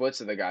about the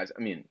splits of the guys.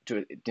 I mean, to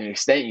an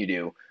extent you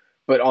do,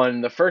 but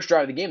on the first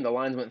drive of the game, the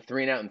Lions went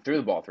 3 and out and threw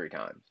the ball 3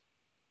 times.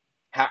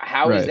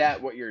 How is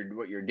that what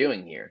you're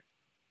doing here?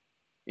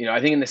 I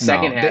think in the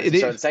second half, they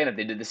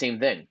did the same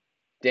thing.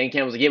 Dan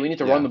Campbell's like, yeah, we need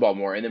to run the ball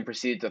more, and then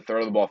proceeded to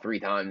throw the ball 3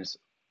 times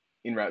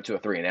en route to a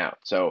 3 and out.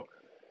 So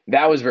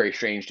that was very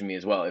strange to me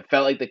as well. It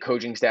felt like the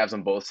coaching staffs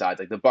on both sides,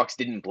 like the Bucs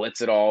didn't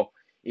blitz at all,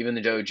 even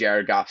though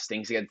Jared Goff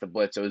stinks against the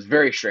blitz. So it was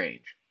very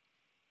strange.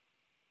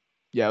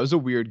 Yeah, it was a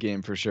weird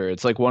game for sure.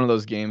 It's like one of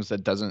those games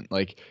that doesn't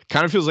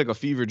kind of feels like a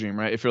fever dream,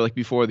 right? If you're like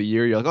before the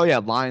year, you're like, oh yeah,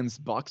 Lions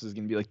Bucs is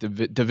gonna be like the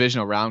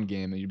divisional round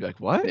game, and you'd be like,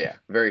 what? Yeah,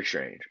 very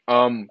strange.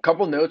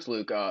 Couple notes,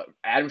 Luke.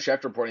 Adam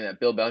Schefter reporting that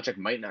Bill Belichick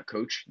might not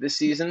coach this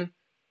season.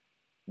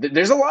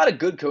 There's a lot of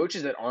good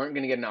coaches that aren't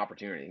going to get an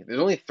opportunity.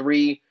 There's only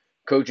 3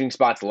 coaching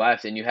spots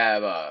left, and you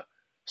have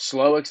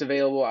Slowick's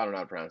available. I don't know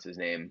how to pronounce his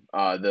name.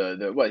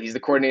 He's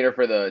the coordinator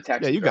for the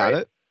Texans. Yeah, you got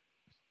right? it.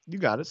 You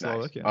got it,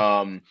 Slowick.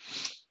 Nice.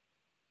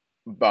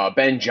 Yeah.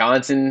 Ben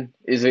Johnson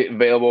is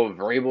available.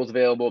 Vrabel's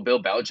available.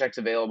 Bill Belichick's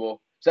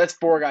available. So that's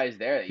 4 guys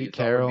there that you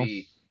thought would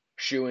be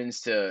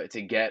shoo-ins to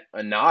get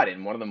a nod,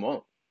 and one of them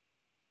won't.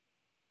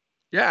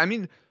 Yeah, I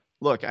mean,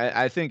 look,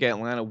 I think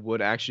Atlanta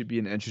would actually be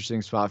an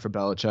interesting spot for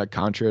Belichick,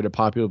 contrary to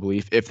popular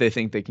belief, if they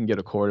think they can get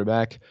a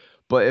quarterback.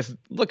 But if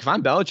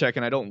I'm Belichick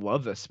and I don't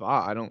love this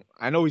spot,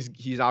 I know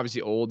he's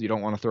obviously old. You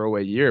don't want to throw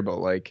away a year, but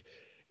like,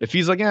 if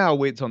he's like, yeah, I'll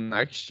wait till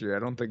next year, I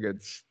don't think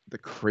it's the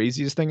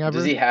craziest thing ever.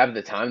 Does he have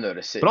the time though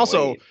to sit? But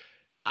also, wait?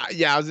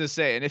 I was gonna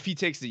say, and if he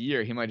takes the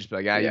year, he might just be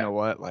like, you know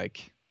what,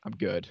 like, I'm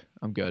good.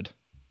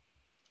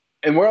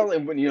 And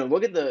when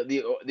look at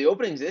the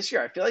openings this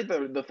year, I feel like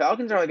the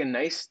Falcons are like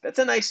that's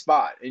a nice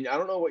spot. And I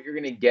don't know what you're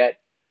gonna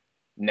get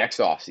next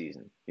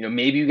offseason.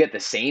 Maybe you get the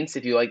Saints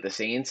if you like the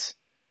Saints.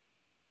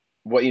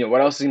 What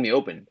else is gonna be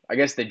open? I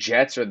guess the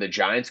Jets or the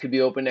Giants could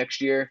be open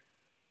next year.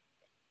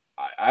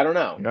 I don't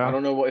know. Yeah. I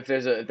don't know if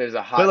there's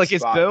a hot. But like,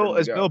 spot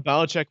is Bill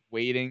Belichick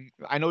waiting?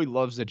 I know he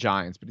loves the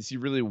Giants, but is he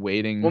really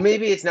waiting? Well,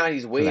 maybe it's not.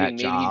 He's waiting.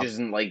 Maybe he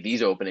doesn't like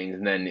these openings,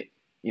 and then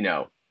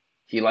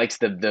he likes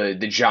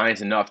the Giants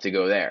enough to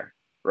go there,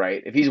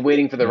 right? If he's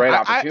waiting for the right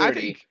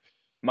opportunity,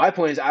 my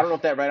point is, I don't know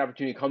if that right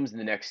opportunity comes in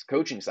the next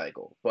coaching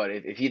cycle. But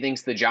if he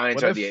thinks the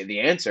Giants are the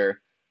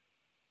answer,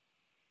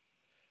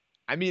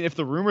 I mean, if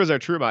the rumors are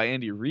true about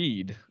Andy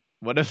Reid,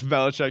 what if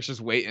Belichick's just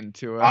waiting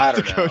to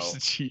coach the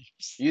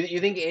Chiefs?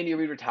 You think Andy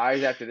Reid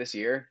retires after this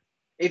year?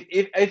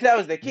 If that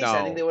was the case,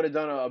 I think they would have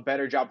done a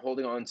better job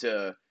holding on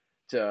to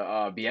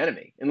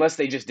Bieniemy, unless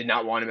they just did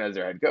not want him as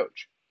their head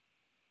coach.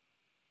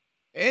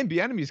 And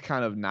Bieniemy's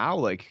kind of now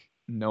like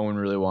no one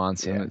really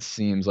wants him. It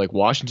seems like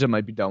Washington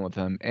might be done with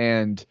him.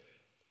 And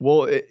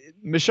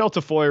Michelle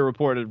Tafoya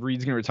reported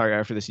Reid's going to retire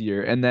after this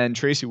year, and then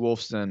Tracy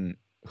Wolfson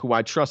who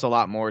I trust a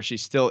lot more.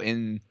 She's still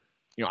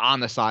on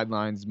the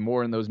sidelines,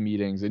 more in those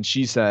meetings, and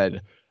she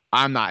said,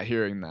 I'm not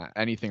hearing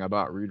anything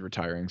about Reed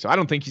retiring. So I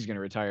don't think he's going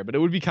to retire, but it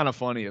would be kind of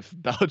funny if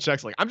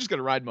Belichick's like, I'm just going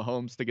to ride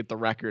Mahomes to get the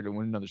record and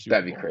win another Super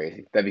Bowl. That'd be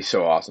crazy. That'd be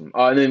so awesome.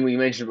 And then we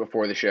mentioned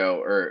before the show,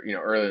 or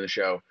earlier in the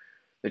show,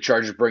 the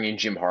Chargers bring in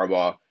Jim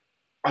Harbaugh.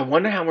 I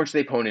wonder how much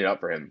they ponied up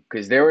for him,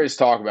 because there was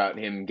talk about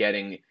him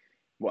getting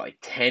like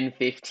 10,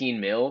 15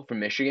 mil from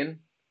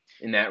Michigan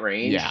in that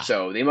range. Yeah.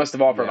 So they must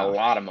have offered a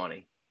lot of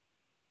money.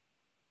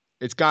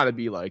 It's got to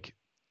be like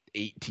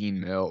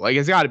 18 mil. Like,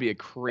 it's got to be a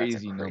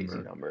crazy,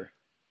 number.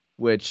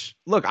 Which,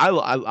 look, I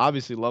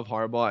obviously love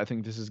Harbaugh. I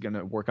think this is going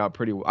to work out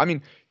pretty well. I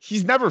mean,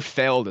 he's never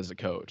failed as a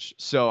coach,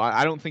 so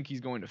I don't think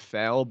he's going to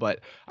fail. But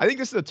I think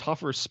this is a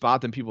tougher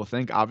spot than people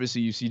think.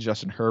 Obviously, you see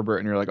Justin Herbert,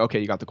 and you're like, okay,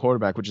 you got the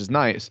quarterback, which is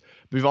nice.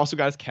 But you've also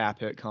got his cap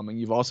hit coming.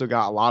 You've also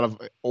got a lot of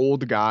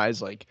old guys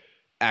like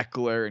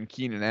Eckler and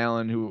Keenan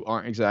Allen who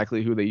aren't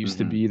exactly who they used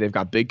to be. They've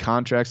got big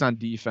contracts on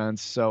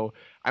defense, so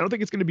I don't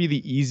think it's going to be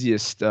the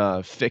easiest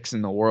fix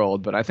in the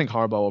world, but I think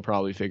Harbaugh will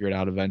probably figure it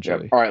out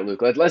eventually. Yep. All right,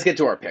 Luke, let's get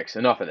to our picks.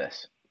 Enough of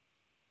this.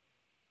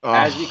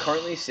 As we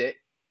currently sit,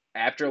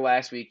 after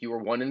last week, you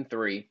were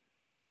 1-3.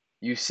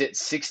 You sit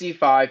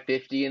 65,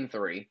 50, and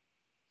 3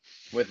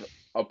 with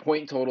a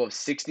point total of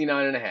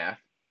 69.5.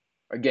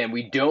 Again,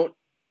 we don't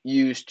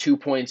use 2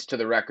 points to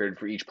the record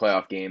for each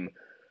playoff game,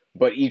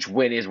 but each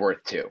win is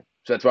worth 2.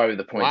 So that's why we have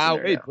the points in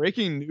there now.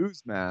 Breaking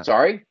news, Matt.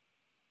 Sorry?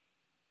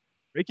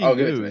 Breaking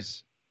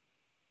news.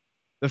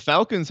 The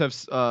Falcons have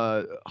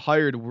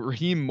hired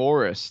Raheem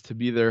Morris to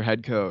be their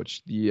head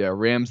coach, the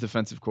Rams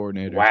defensive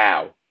coordinator.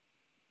 Wow.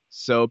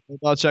 So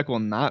Belichick will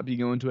not be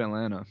going to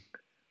Atlanta.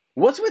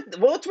 What's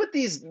with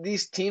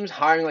these teams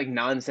hiring like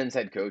nonsense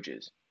head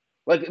coaches?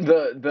 Like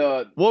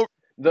the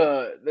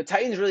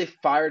Titans really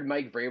fired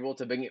Mike Vrabel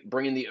to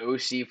bring in the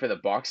OC for the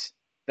Bucs.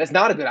 That's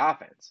not a good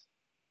offense.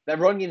 That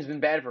run game's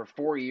been bad for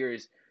 4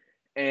 years,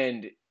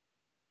 and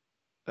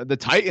the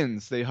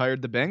Titans, they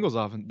hired the Bengals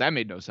offense. That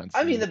made no sense.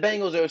 I mean, the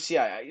Bengals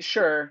OC,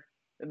 sure,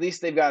 at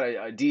least they've got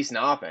a decent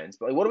offense.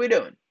 But like, what are we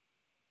doing?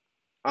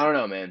 I don't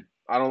know, man.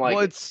 I don't like it.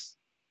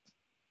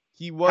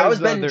 How is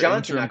Ben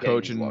Johnson not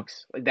getting these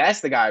looks? Like, that's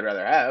the guy I'd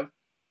rather have.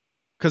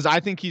 Because I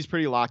think he's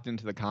pretty locked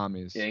into the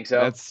commies. You think so?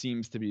 That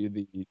seems to be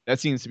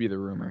the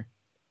rumor.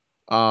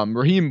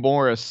 Raheem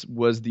Morris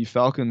was the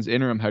Falcons'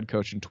 interim head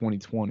coach in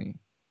 2020.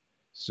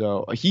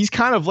 So he's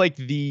kind of like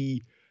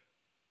the.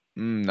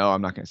 No,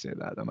 I'm not going to say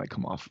that. That might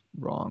come off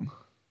wrong.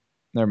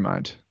 Never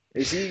mind.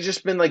 Is he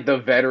just been like the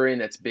veteran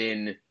that's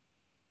been?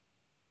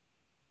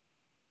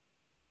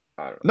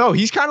 I don't know. No,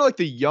 he's kind of like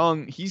the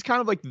young. He's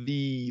kind of like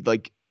the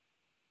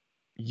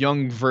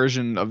young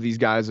version of these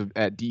guys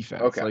at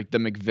defense, like the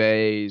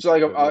McVays. So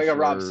like a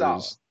Rob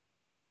Saleh.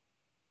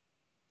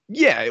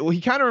 Yeah, well, he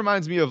kind of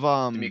reminds me of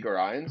DeMeco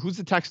Ryans. Who's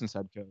the Texans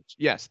head coach?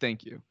 Yes,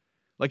 thank you.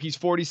 Like, he's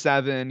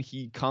 47.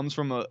 He comes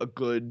from a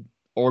good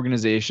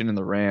organization in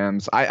the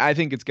Rams. I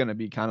think it's going to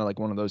be kind of like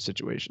one of those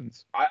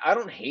situations. I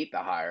don't hate the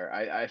hire.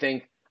 I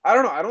think I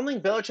don't know. I don't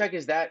think Belichick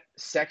is that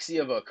sexy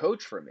of a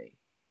coach for me.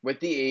 With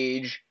the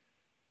age,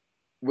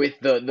 with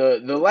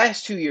the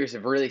last 2 years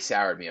have really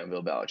soured me on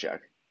Bill Belichick.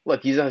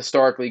 Look, he's a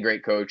historically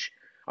great coach.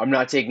 I'm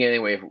not taking anything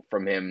away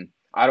from him.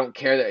 I don't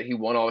care that he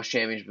won all his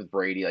championships with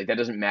Brady. Like, that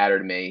doesn't matter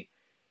to me.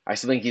 I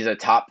still think he's a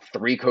top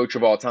 3 coach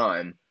of all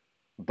time.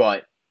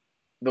 But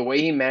the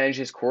way he managed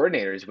his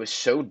coordinators was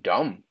so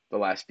dumb the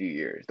last few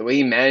years. The way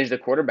he managed the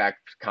quarterback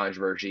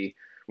controversy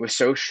was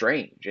so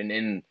strange.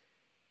 And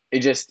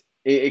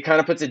it kind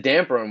of puts a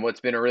damper on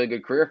what's been a really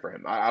good career for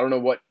him. I don't know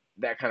what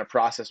that kind of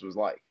process was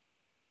like.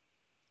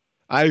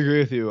 I agree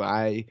with you.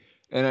 And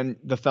then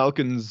the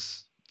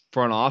Falcons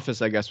front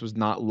office, I guess, was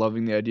not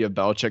loving the idea of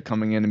Belichick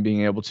coming in and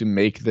being able to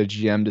make the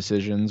GM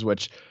decisions,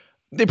 which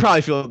they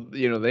probably feel,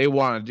 they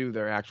want to do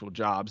their actual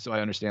job. So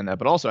I understand that.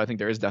 But also, I think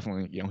there is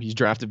definitely, he's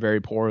drafted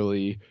very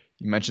poorly.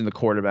 You mentioned the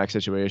quarterback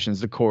situations,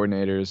 the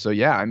coordinators. So,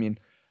 yeah, I mean,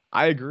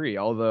 I agree.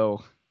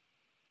 Although,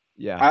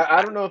 yeah.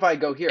 I don't know if I'd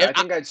go here. I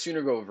think I'd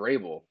sooner go with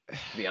Vrabel,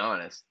 to be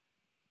honest.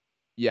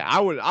 Yeah, I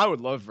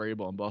would love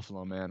Vrabel in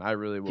Buffalo, man. I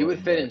really would. He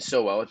would fit in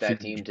so well with that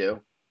team, too.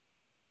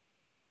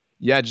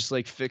 Yeah, just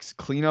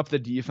clean up the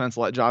defense,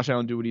 let Josh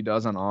Allen do what he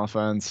does on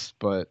offense,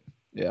 but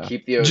yeah,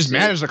 keep the OC. Just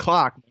manage the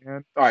clock,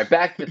 man. All right,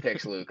 back to the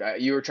picks, Luke.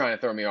 You were trying to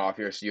throw me off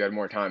here, so you had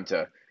more time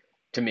to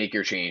make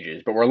your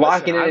changes, but we're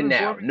locking it in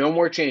now. No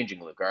more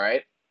changing, Luke. All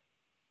right.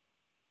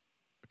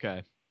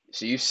 Okay.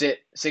 So you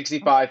sit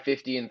 65,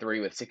 50, and 3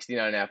 with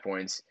 69.5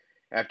 points.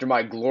 After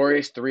my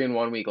glorious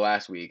 3-1 week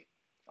last week,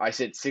 I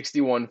sit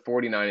 61,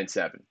 49, and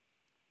 7.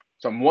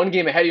 So I'm 1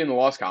 game ahead of you in the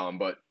loss column,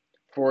 but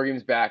 4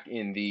 games back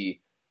in the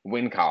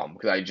win column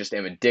because I just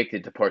am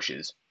addicted to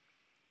pushes.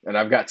 And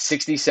I've got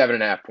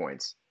 67.5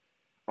 points.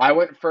 I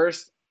went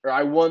first, or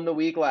I won the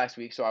week last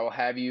week, so I will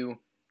have you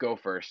go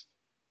first.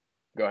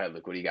 Go ahead,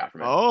 Luke. What do you got for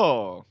me?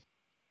 Oh.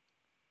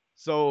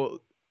 So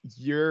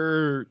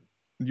you're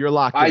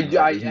locked in.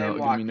 I am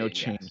locked in. No in,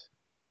 change. Yes.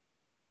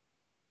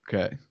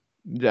 Okay.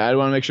 Yeah, I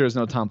want to make sure there's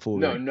no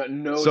tomfoolery.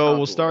 No. So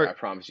we'll start. I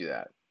promise you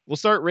that. We'll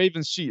start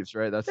Ravens Chiefs,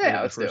 right? That's the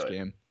let's first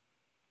game.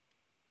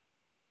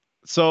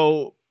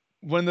 So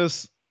when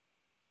this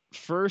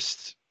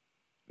first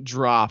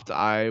dropped,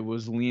 I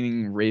was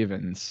leaning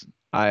Ravens.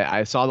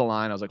 I saw the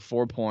line. I was like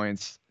 4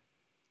 points.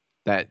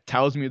 That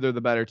tells me they're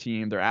the better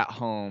team. They're at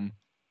home.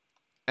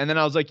 And then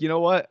I was like, you know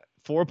what?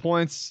 4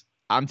 points.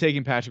 I'm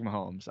taking Patrick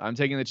Mahomes. I'm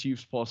taking the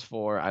Chiefs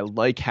 +4. I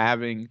like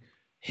having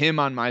him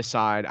on my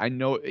side. I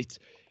know it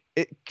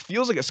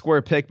feels like a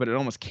square pick, but it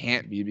almost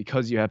can't be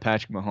because you have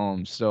Patrick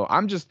Mahomes. So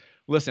I'm just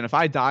listen. If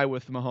I die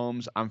with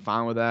Mahomes, I'm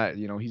fine with that.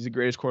 You know, he's the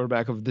greatest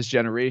quarterback of this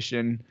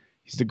generation.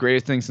 He's the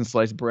greatest thing since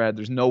sliced bread.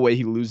 There's no way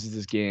he loses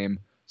this game.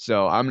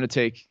 So I'm gonna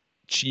take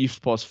Chiefs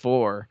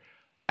 +4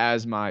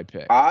 as my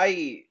pick.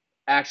 I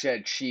actually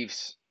had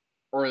Chiefs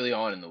early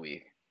on in the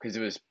week because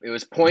it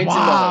was points in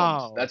Mahomes.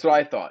 Wow. That's what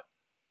I thought.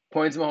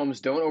 Points in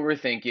Mahomes. Don't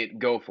overthink it.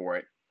 Go for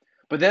it.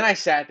 But then I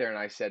sat there and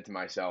I said to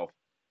myself,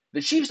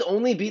 the Chiefs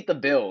only beat the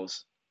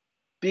Bills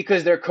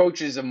because their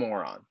coach is a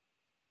moron.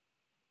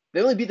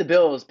 They only beat the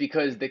Bills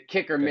because the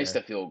kicker missed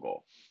a field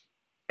goal.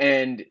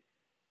 And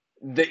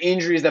the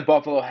injuries that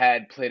Buffalo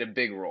had played a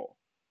big role.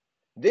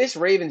 This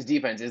Ravens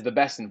defense is the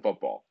best in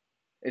football.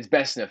 It's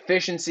best in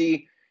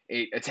efficiency.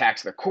 It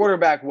attacks the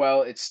quarterback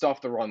well. It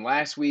stuffed the run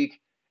last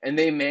week. And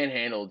they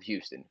manhandled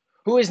Houston,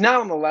 who is not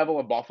on the level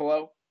of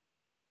Buffalo,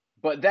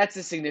 but that's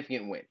a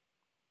significant win.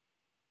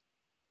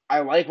 I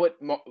like what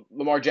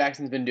Lamar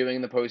Jackson's been doing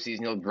in the postseason.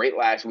 He looked great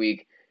last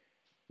week.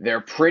 They're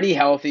pretty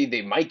healthy.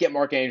 They might get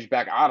Mark Andrews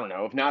back. I don't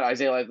know. If not,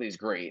 Isaiah Likely is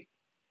great.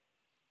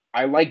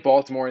 I like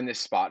Baltimore in this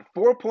spot.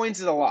 4 points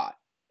is a lot.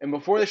 And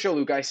before the show,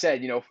 Luke, I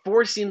said,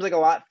 4 seems like a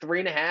lot.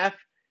 3.5,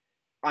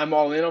 I'm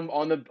all in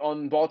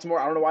on Baltimore.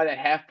 I don't know why that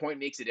half point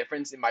makes a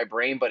difference in my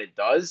brain, but it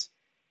does.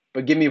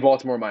 But give me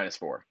Baltimore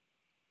 -4.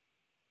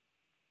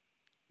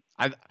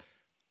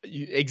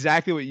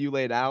 Exactly what you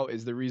laid out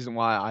is the reason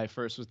why I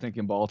first was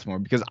thinking Baltimore,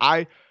 because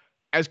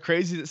as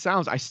crazy as it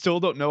sounds, I still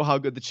don't know how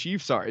good the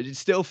Chiefs are. It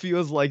still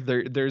feels like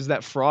there's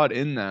that fraud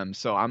in them.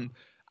 So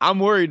I'm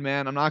worried,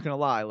 man. I'm not gonna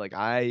lie. Like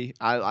I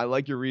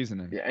like your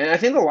reasoning. Yeah, and I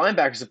think the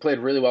linebackers have played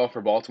really well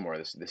for Baltimore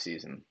this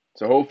season.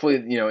 So hopefully,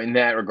 in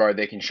that regard,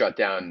 they can shut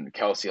down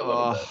Kelsey a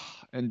little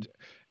bit.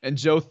 And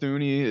Joe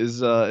Thuney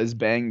is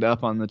banged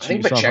up on the I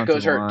think Chiefs Pacheco's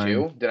offensive hurt line.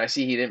 too. Did I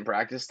see he didn't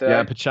practice Yeah,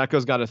 today?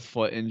 Pacheco's got a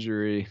foot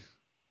injury,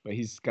 but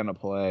he's gonna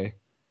play.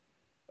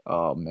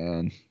 Oh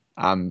man,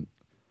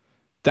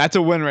 that's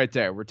a win right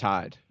there. We're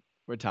tied.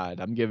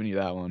 I'm giving you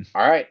that one.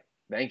 All right,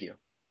 thank you.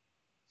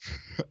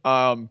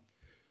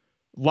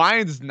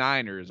 Lions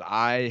Niners,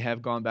 I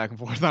have gone back and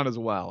forth on as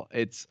well.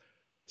 It's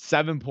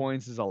 7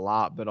 points is a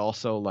lot, but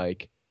also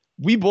like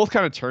we both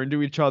kind of turned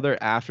to each other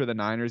after the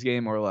Niners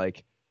game, or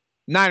like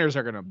Niners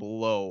are gonna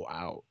blow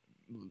out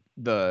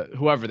the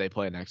whoever they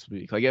play next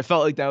week. Like it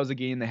felt like that was a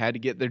game they had to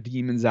get their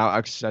demons out,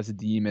 exercise the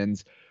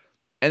demons.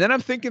 And then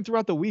I'm thinking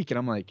throughout the week, and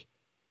I'm like,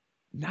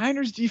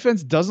 Niners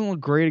defense doesn't look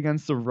great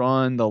against the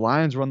run. The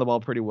Lions run the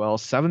ball pretty well.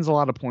 7's a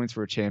lot of points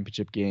for a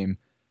championship game.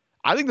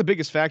 I think the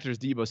biggest factor is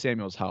Deebo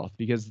Samuel's health,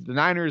 because the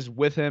Niners,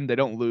 with him, they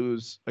don't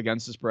lose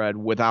against the spread.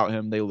 Without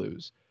him, they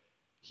lose.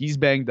 He's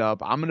banged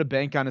up. I'm going to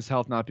bank on his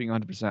health not being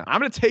 100%.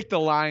 I'm going to take the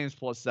Lions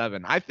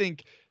 +7. I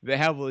think they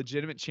have a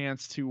legitimate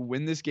chance to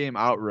win this game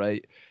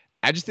outright.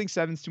 I just think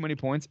 7's too many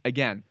points.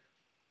 Again,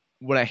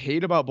 what I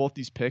hate about both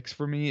these picks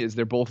for me is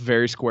they're both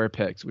very square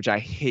picks, which I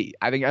hate.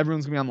 I think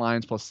everyone's going to be on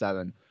Lions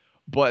 +7.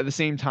 But at the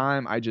same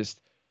time, I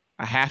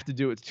have to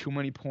do it. It's too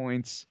many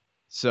points.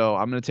 So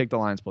I'm going to take the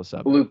Lions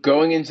 +7. Luke,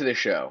 going into the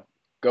show,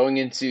 going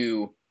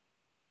into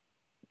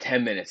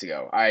 10 minutes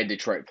ago, I had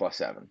Detroit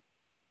 +7.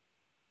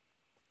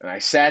 And I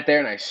sat there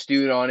and I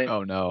stewed on it.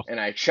 Oh, no. And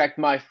I checked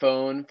my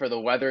phone for the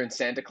weather in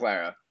Santa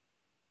Clara.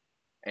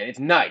 And it's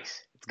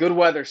nice. It's good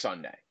weather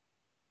Sunday.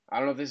 I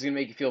don't know if this is going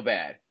to make you feel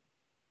bad,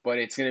 but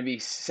it's going to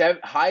be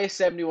high of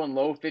 71,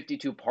 low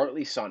 52,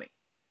 partly sunny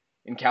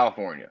in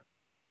California.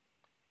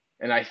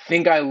 And I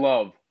think I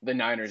love the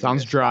Niners.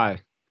 Sounds dry.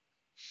 Spot.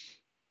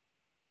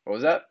 What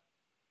was that?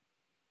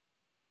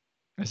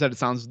 I said it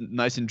sounds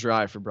nice and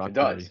dry for Brock Purdy.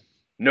 It does.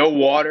 No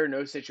water,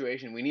 no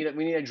situation. We need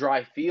a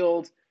dry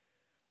field.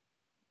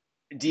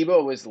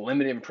 Deebo was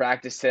limited in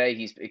practice today.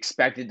 He's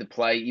expected to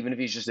play, even if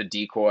he's just a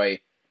decoy.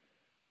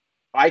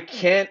 I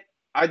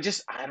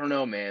don't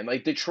know, man.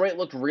 Like Detroit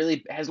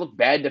has looked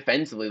bad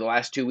defensively the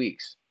last 2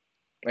 weeks.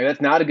 Like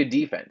that's not a good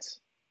defense.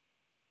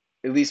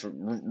 At least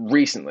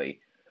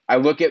recently. I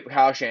look at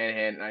Kyle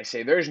Shanahan and I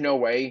say, there's no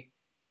way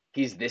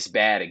he's this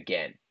bad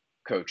again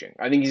coaching.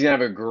 I think he's going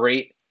to have a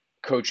great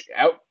coach,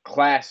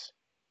 outclass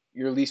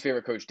your least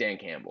favorite coach, Dan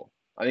Campbell.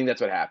 I think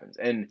that's what happens.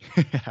 And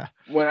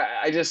when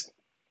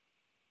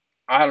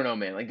I don't know,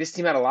 man. Like this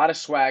team had a lot of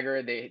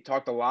swagger. They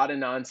talked a lot of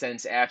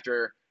nonsense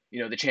after,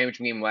 the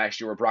championship game last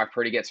year where Brock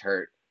Purdy gets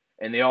hurt.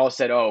 And they all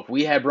said, oh, if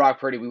we had Brock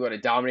Purdy, we would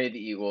have dominated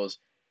the Eagles.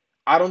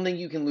 I don't think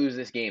you can lose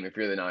this game if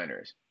you're the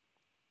Niners.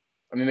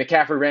 I mean,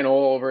 McCaffrey ran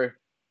all over,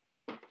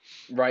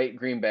 right,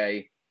 Green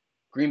Bay.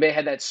 Green Bay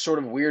had that sort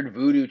of weird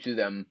voodoo to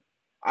them.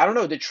 I don't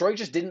know. Detroit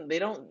just didn't. They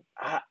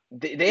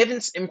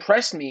haven't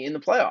impressed me in the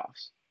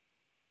playoffs.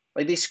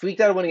 Like they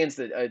squeaked out a win against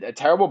a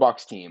terrible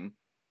Bucs team.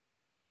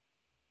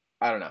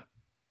 I don't know.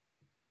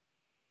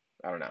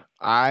 I don't know.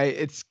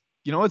 It's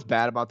you know what's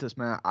bad about this,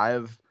 man?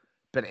 I've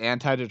been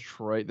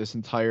anti-Detroit this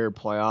entire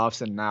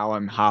playoffs, and now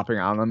I'm hopping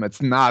on them.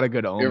 It's not a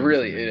good omen. It for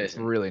me. It's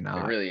isn't. really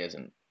not. It really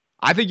isn't.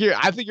 I think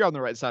you're on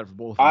the right side for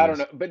both of I these.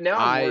 don't know, but now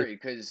I'm worried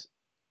because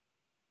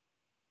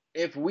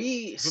if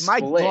we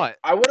split,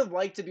 I would have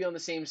liked to be on the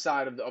same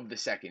side of the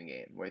second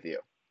game with you.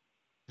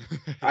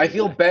 I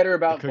feel better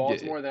about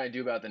Baltimore than I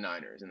do about the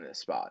Niners in this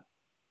spot.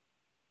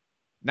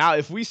 Now,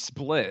 if we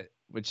split,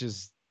 which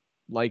is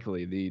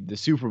likely, the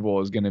Super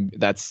Bowl is gonna.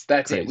 That's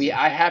crazy. it.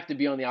 I have to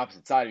be on the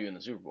opposite side of you in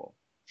the Super Bowl,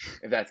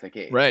 if that's the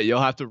case. Right,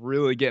 you'll have to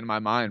really get in my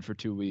mind for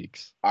 2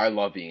 weeks. I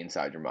love being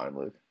inside your mind,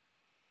 Luke.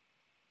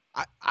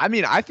 I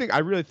mean,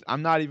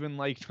 I'm not even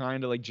like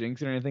trying to like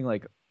jinx it or anything.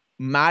 Like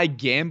my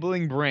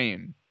gambling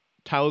brain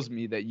tells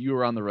me that you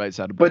are on the right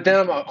side of both. But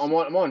then I'm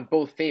on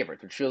both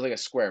favorites, which feels like a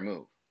square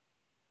move.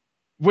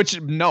 Which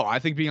no, I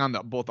think being on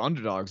both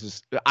underdogs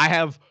is. I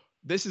have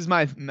take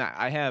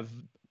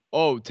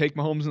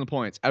Mahomes in the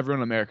points. Everyone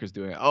in America is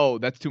doing it. Oh,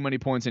 that's too many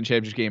points in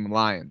championship game and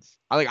Lions.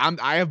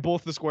 I have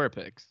both the square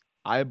picks.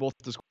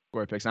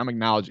 I'm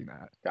acknowledging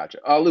that. Gotcha.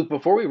 Luke,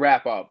 before we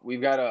wrap up,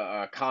 we've got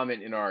a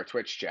comment in our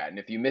Twitch chat, and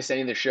if you miss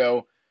any of the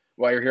show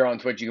while you're here on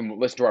Twitch, you can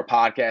listen to our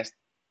podcast.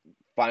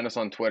 Find us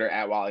on Twitter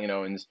at Watling and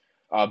Owens.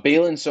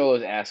 Balin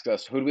Solos asked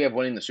us, who do we have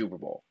winning the Super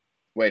Bowl?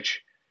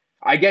 Which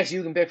I guess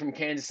you can pick from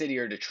Kansas City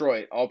or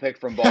Detroit. I'll pick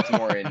from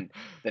Baltimore and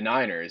the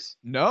Niners.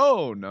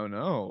 No.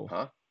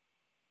 Huh?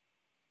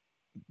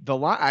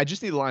 I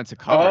just need the Lions to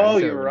cover. Oh,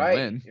 you're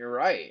right. You're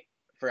right.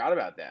 Forgot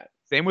about that.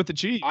 Same with the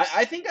Chiefs.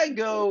 I think I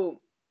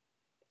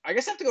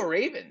guess I have to go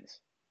Ravens.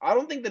 I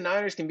don't think the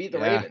Niners can beat the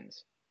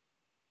Ravens.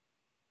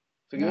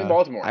 So give me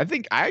Baltimore. I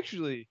think I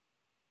actually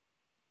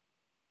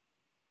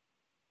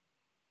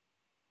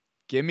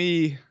give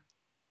me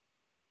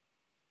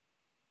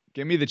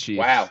the Chiefs.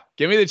 Wow.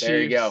 Give me the Chiefs.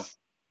 There you go.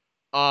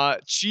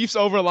 Chiefs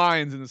over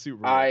Lions in the Super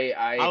Bowl.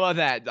 How about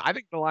that? I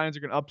think the Lions are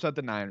going to upset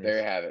the Niners. There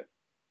you have it.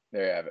 Do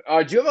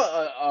you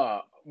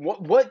have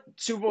what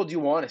Super Bowl do you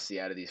want to see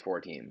out of these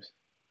 4 teams?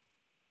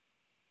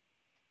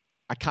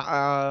 Do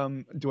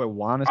I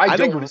want to? I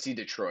don't want to see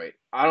Detroit.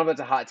 I don't know if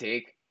that's a hot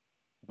take,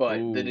 but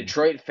the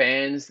Detroit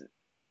fans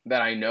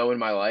that I know in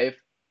my life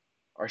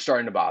are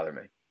starting to bother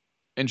me.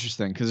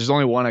 Interesting, because there's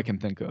only one I can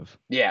think of.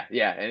 Yeah,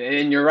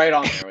 and you're right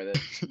on there with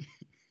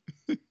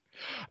it.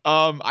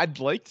 I'd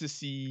like to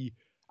see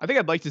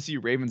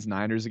Ravens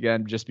Niners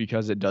again, just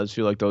because it does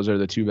feel like those are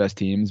the 2 best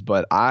teams.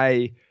 But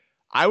I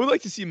would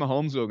like to see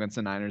Mahomes go against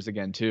the Niners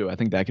again too. I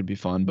think that could be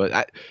fun.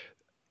 But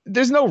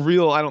there's no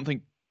real, I don't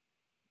think,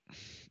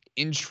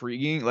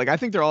 intriguing. Like I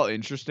think they're all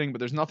interesting, but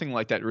there's nothing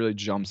like that really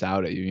jumps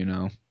out at you. You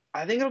know.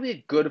 I think it'll be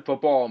a good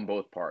football on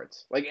both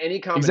parts. Like any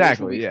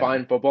combination will be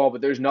fine football,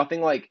 but there's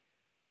nothing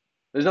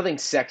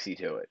sexy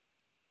to it.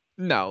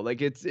 No,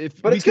 like it's good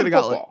football. It's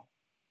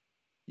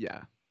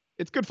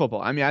good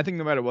football. I mean, I think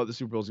no matter what, the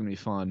Super Bowl is gonna be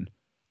fun.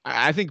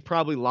 I think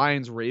probably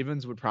Lions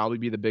Ravens would probably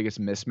be the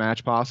biggest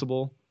mismatch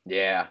possible.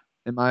 Yeah,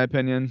 in my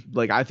opinion.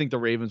 Like I think the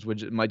Ravens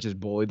might just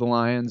bully the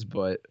Lions,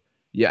 but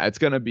yeah, it's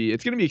gonna be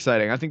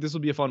exciting. I think this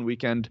will be a fun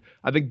weekend.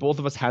 I think both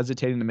of us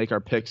hesitating to make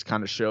our picks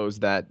kind of shows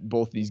that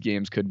both these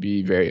games could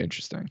be very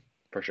interesting.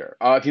 For sure.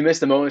 If you missed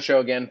the Moment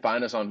Show again,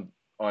 find us on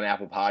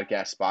Apple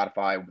Podcasts,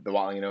 Spotify, the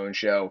Watling and Owens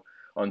Show,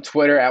 on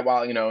Twitter at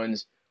Watling and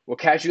Owens. We'll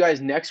catch you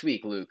guys next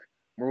week, Luke,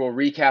 where we'll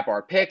recap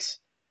our picks.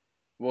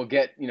 We'll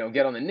get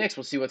on the Knicks.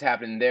 We'll see what's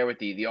happening there with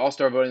the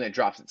All-Star voting that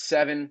drops at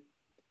 7.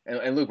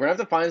 And Luke, we're gonna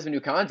have to find some new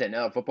content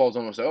now that football's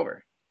almost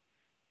over.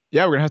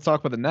 Yeah, we're gonna have to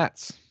talk about the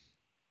Nets.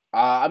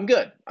 I'm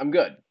good. Oh,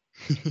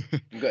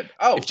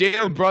 if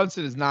Jalen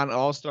Brunson is not an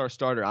all-star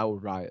starter, I will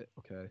riot.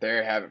 Okay. There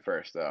you have it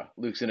first.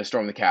 Luke's gonna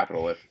storm the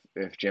Capitol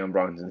if Jalen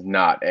Brunson's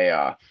not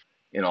an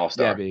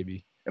all-star. Yeah,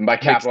 baby. And by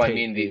Capitol, I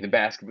mean the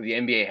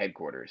NBA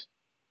headquarters.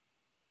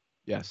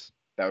 Yes.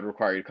 That would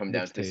require you to come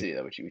down to the city,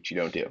 though, which you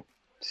don't do.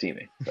 See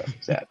me. So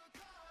sad.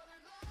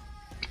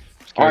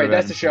 All right,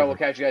 that's the show. We'll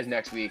catch you guys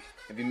next week.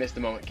 If you missed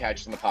the moment,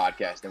 catch us on the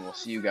podcast, and we'll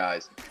see you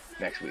guys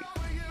next week.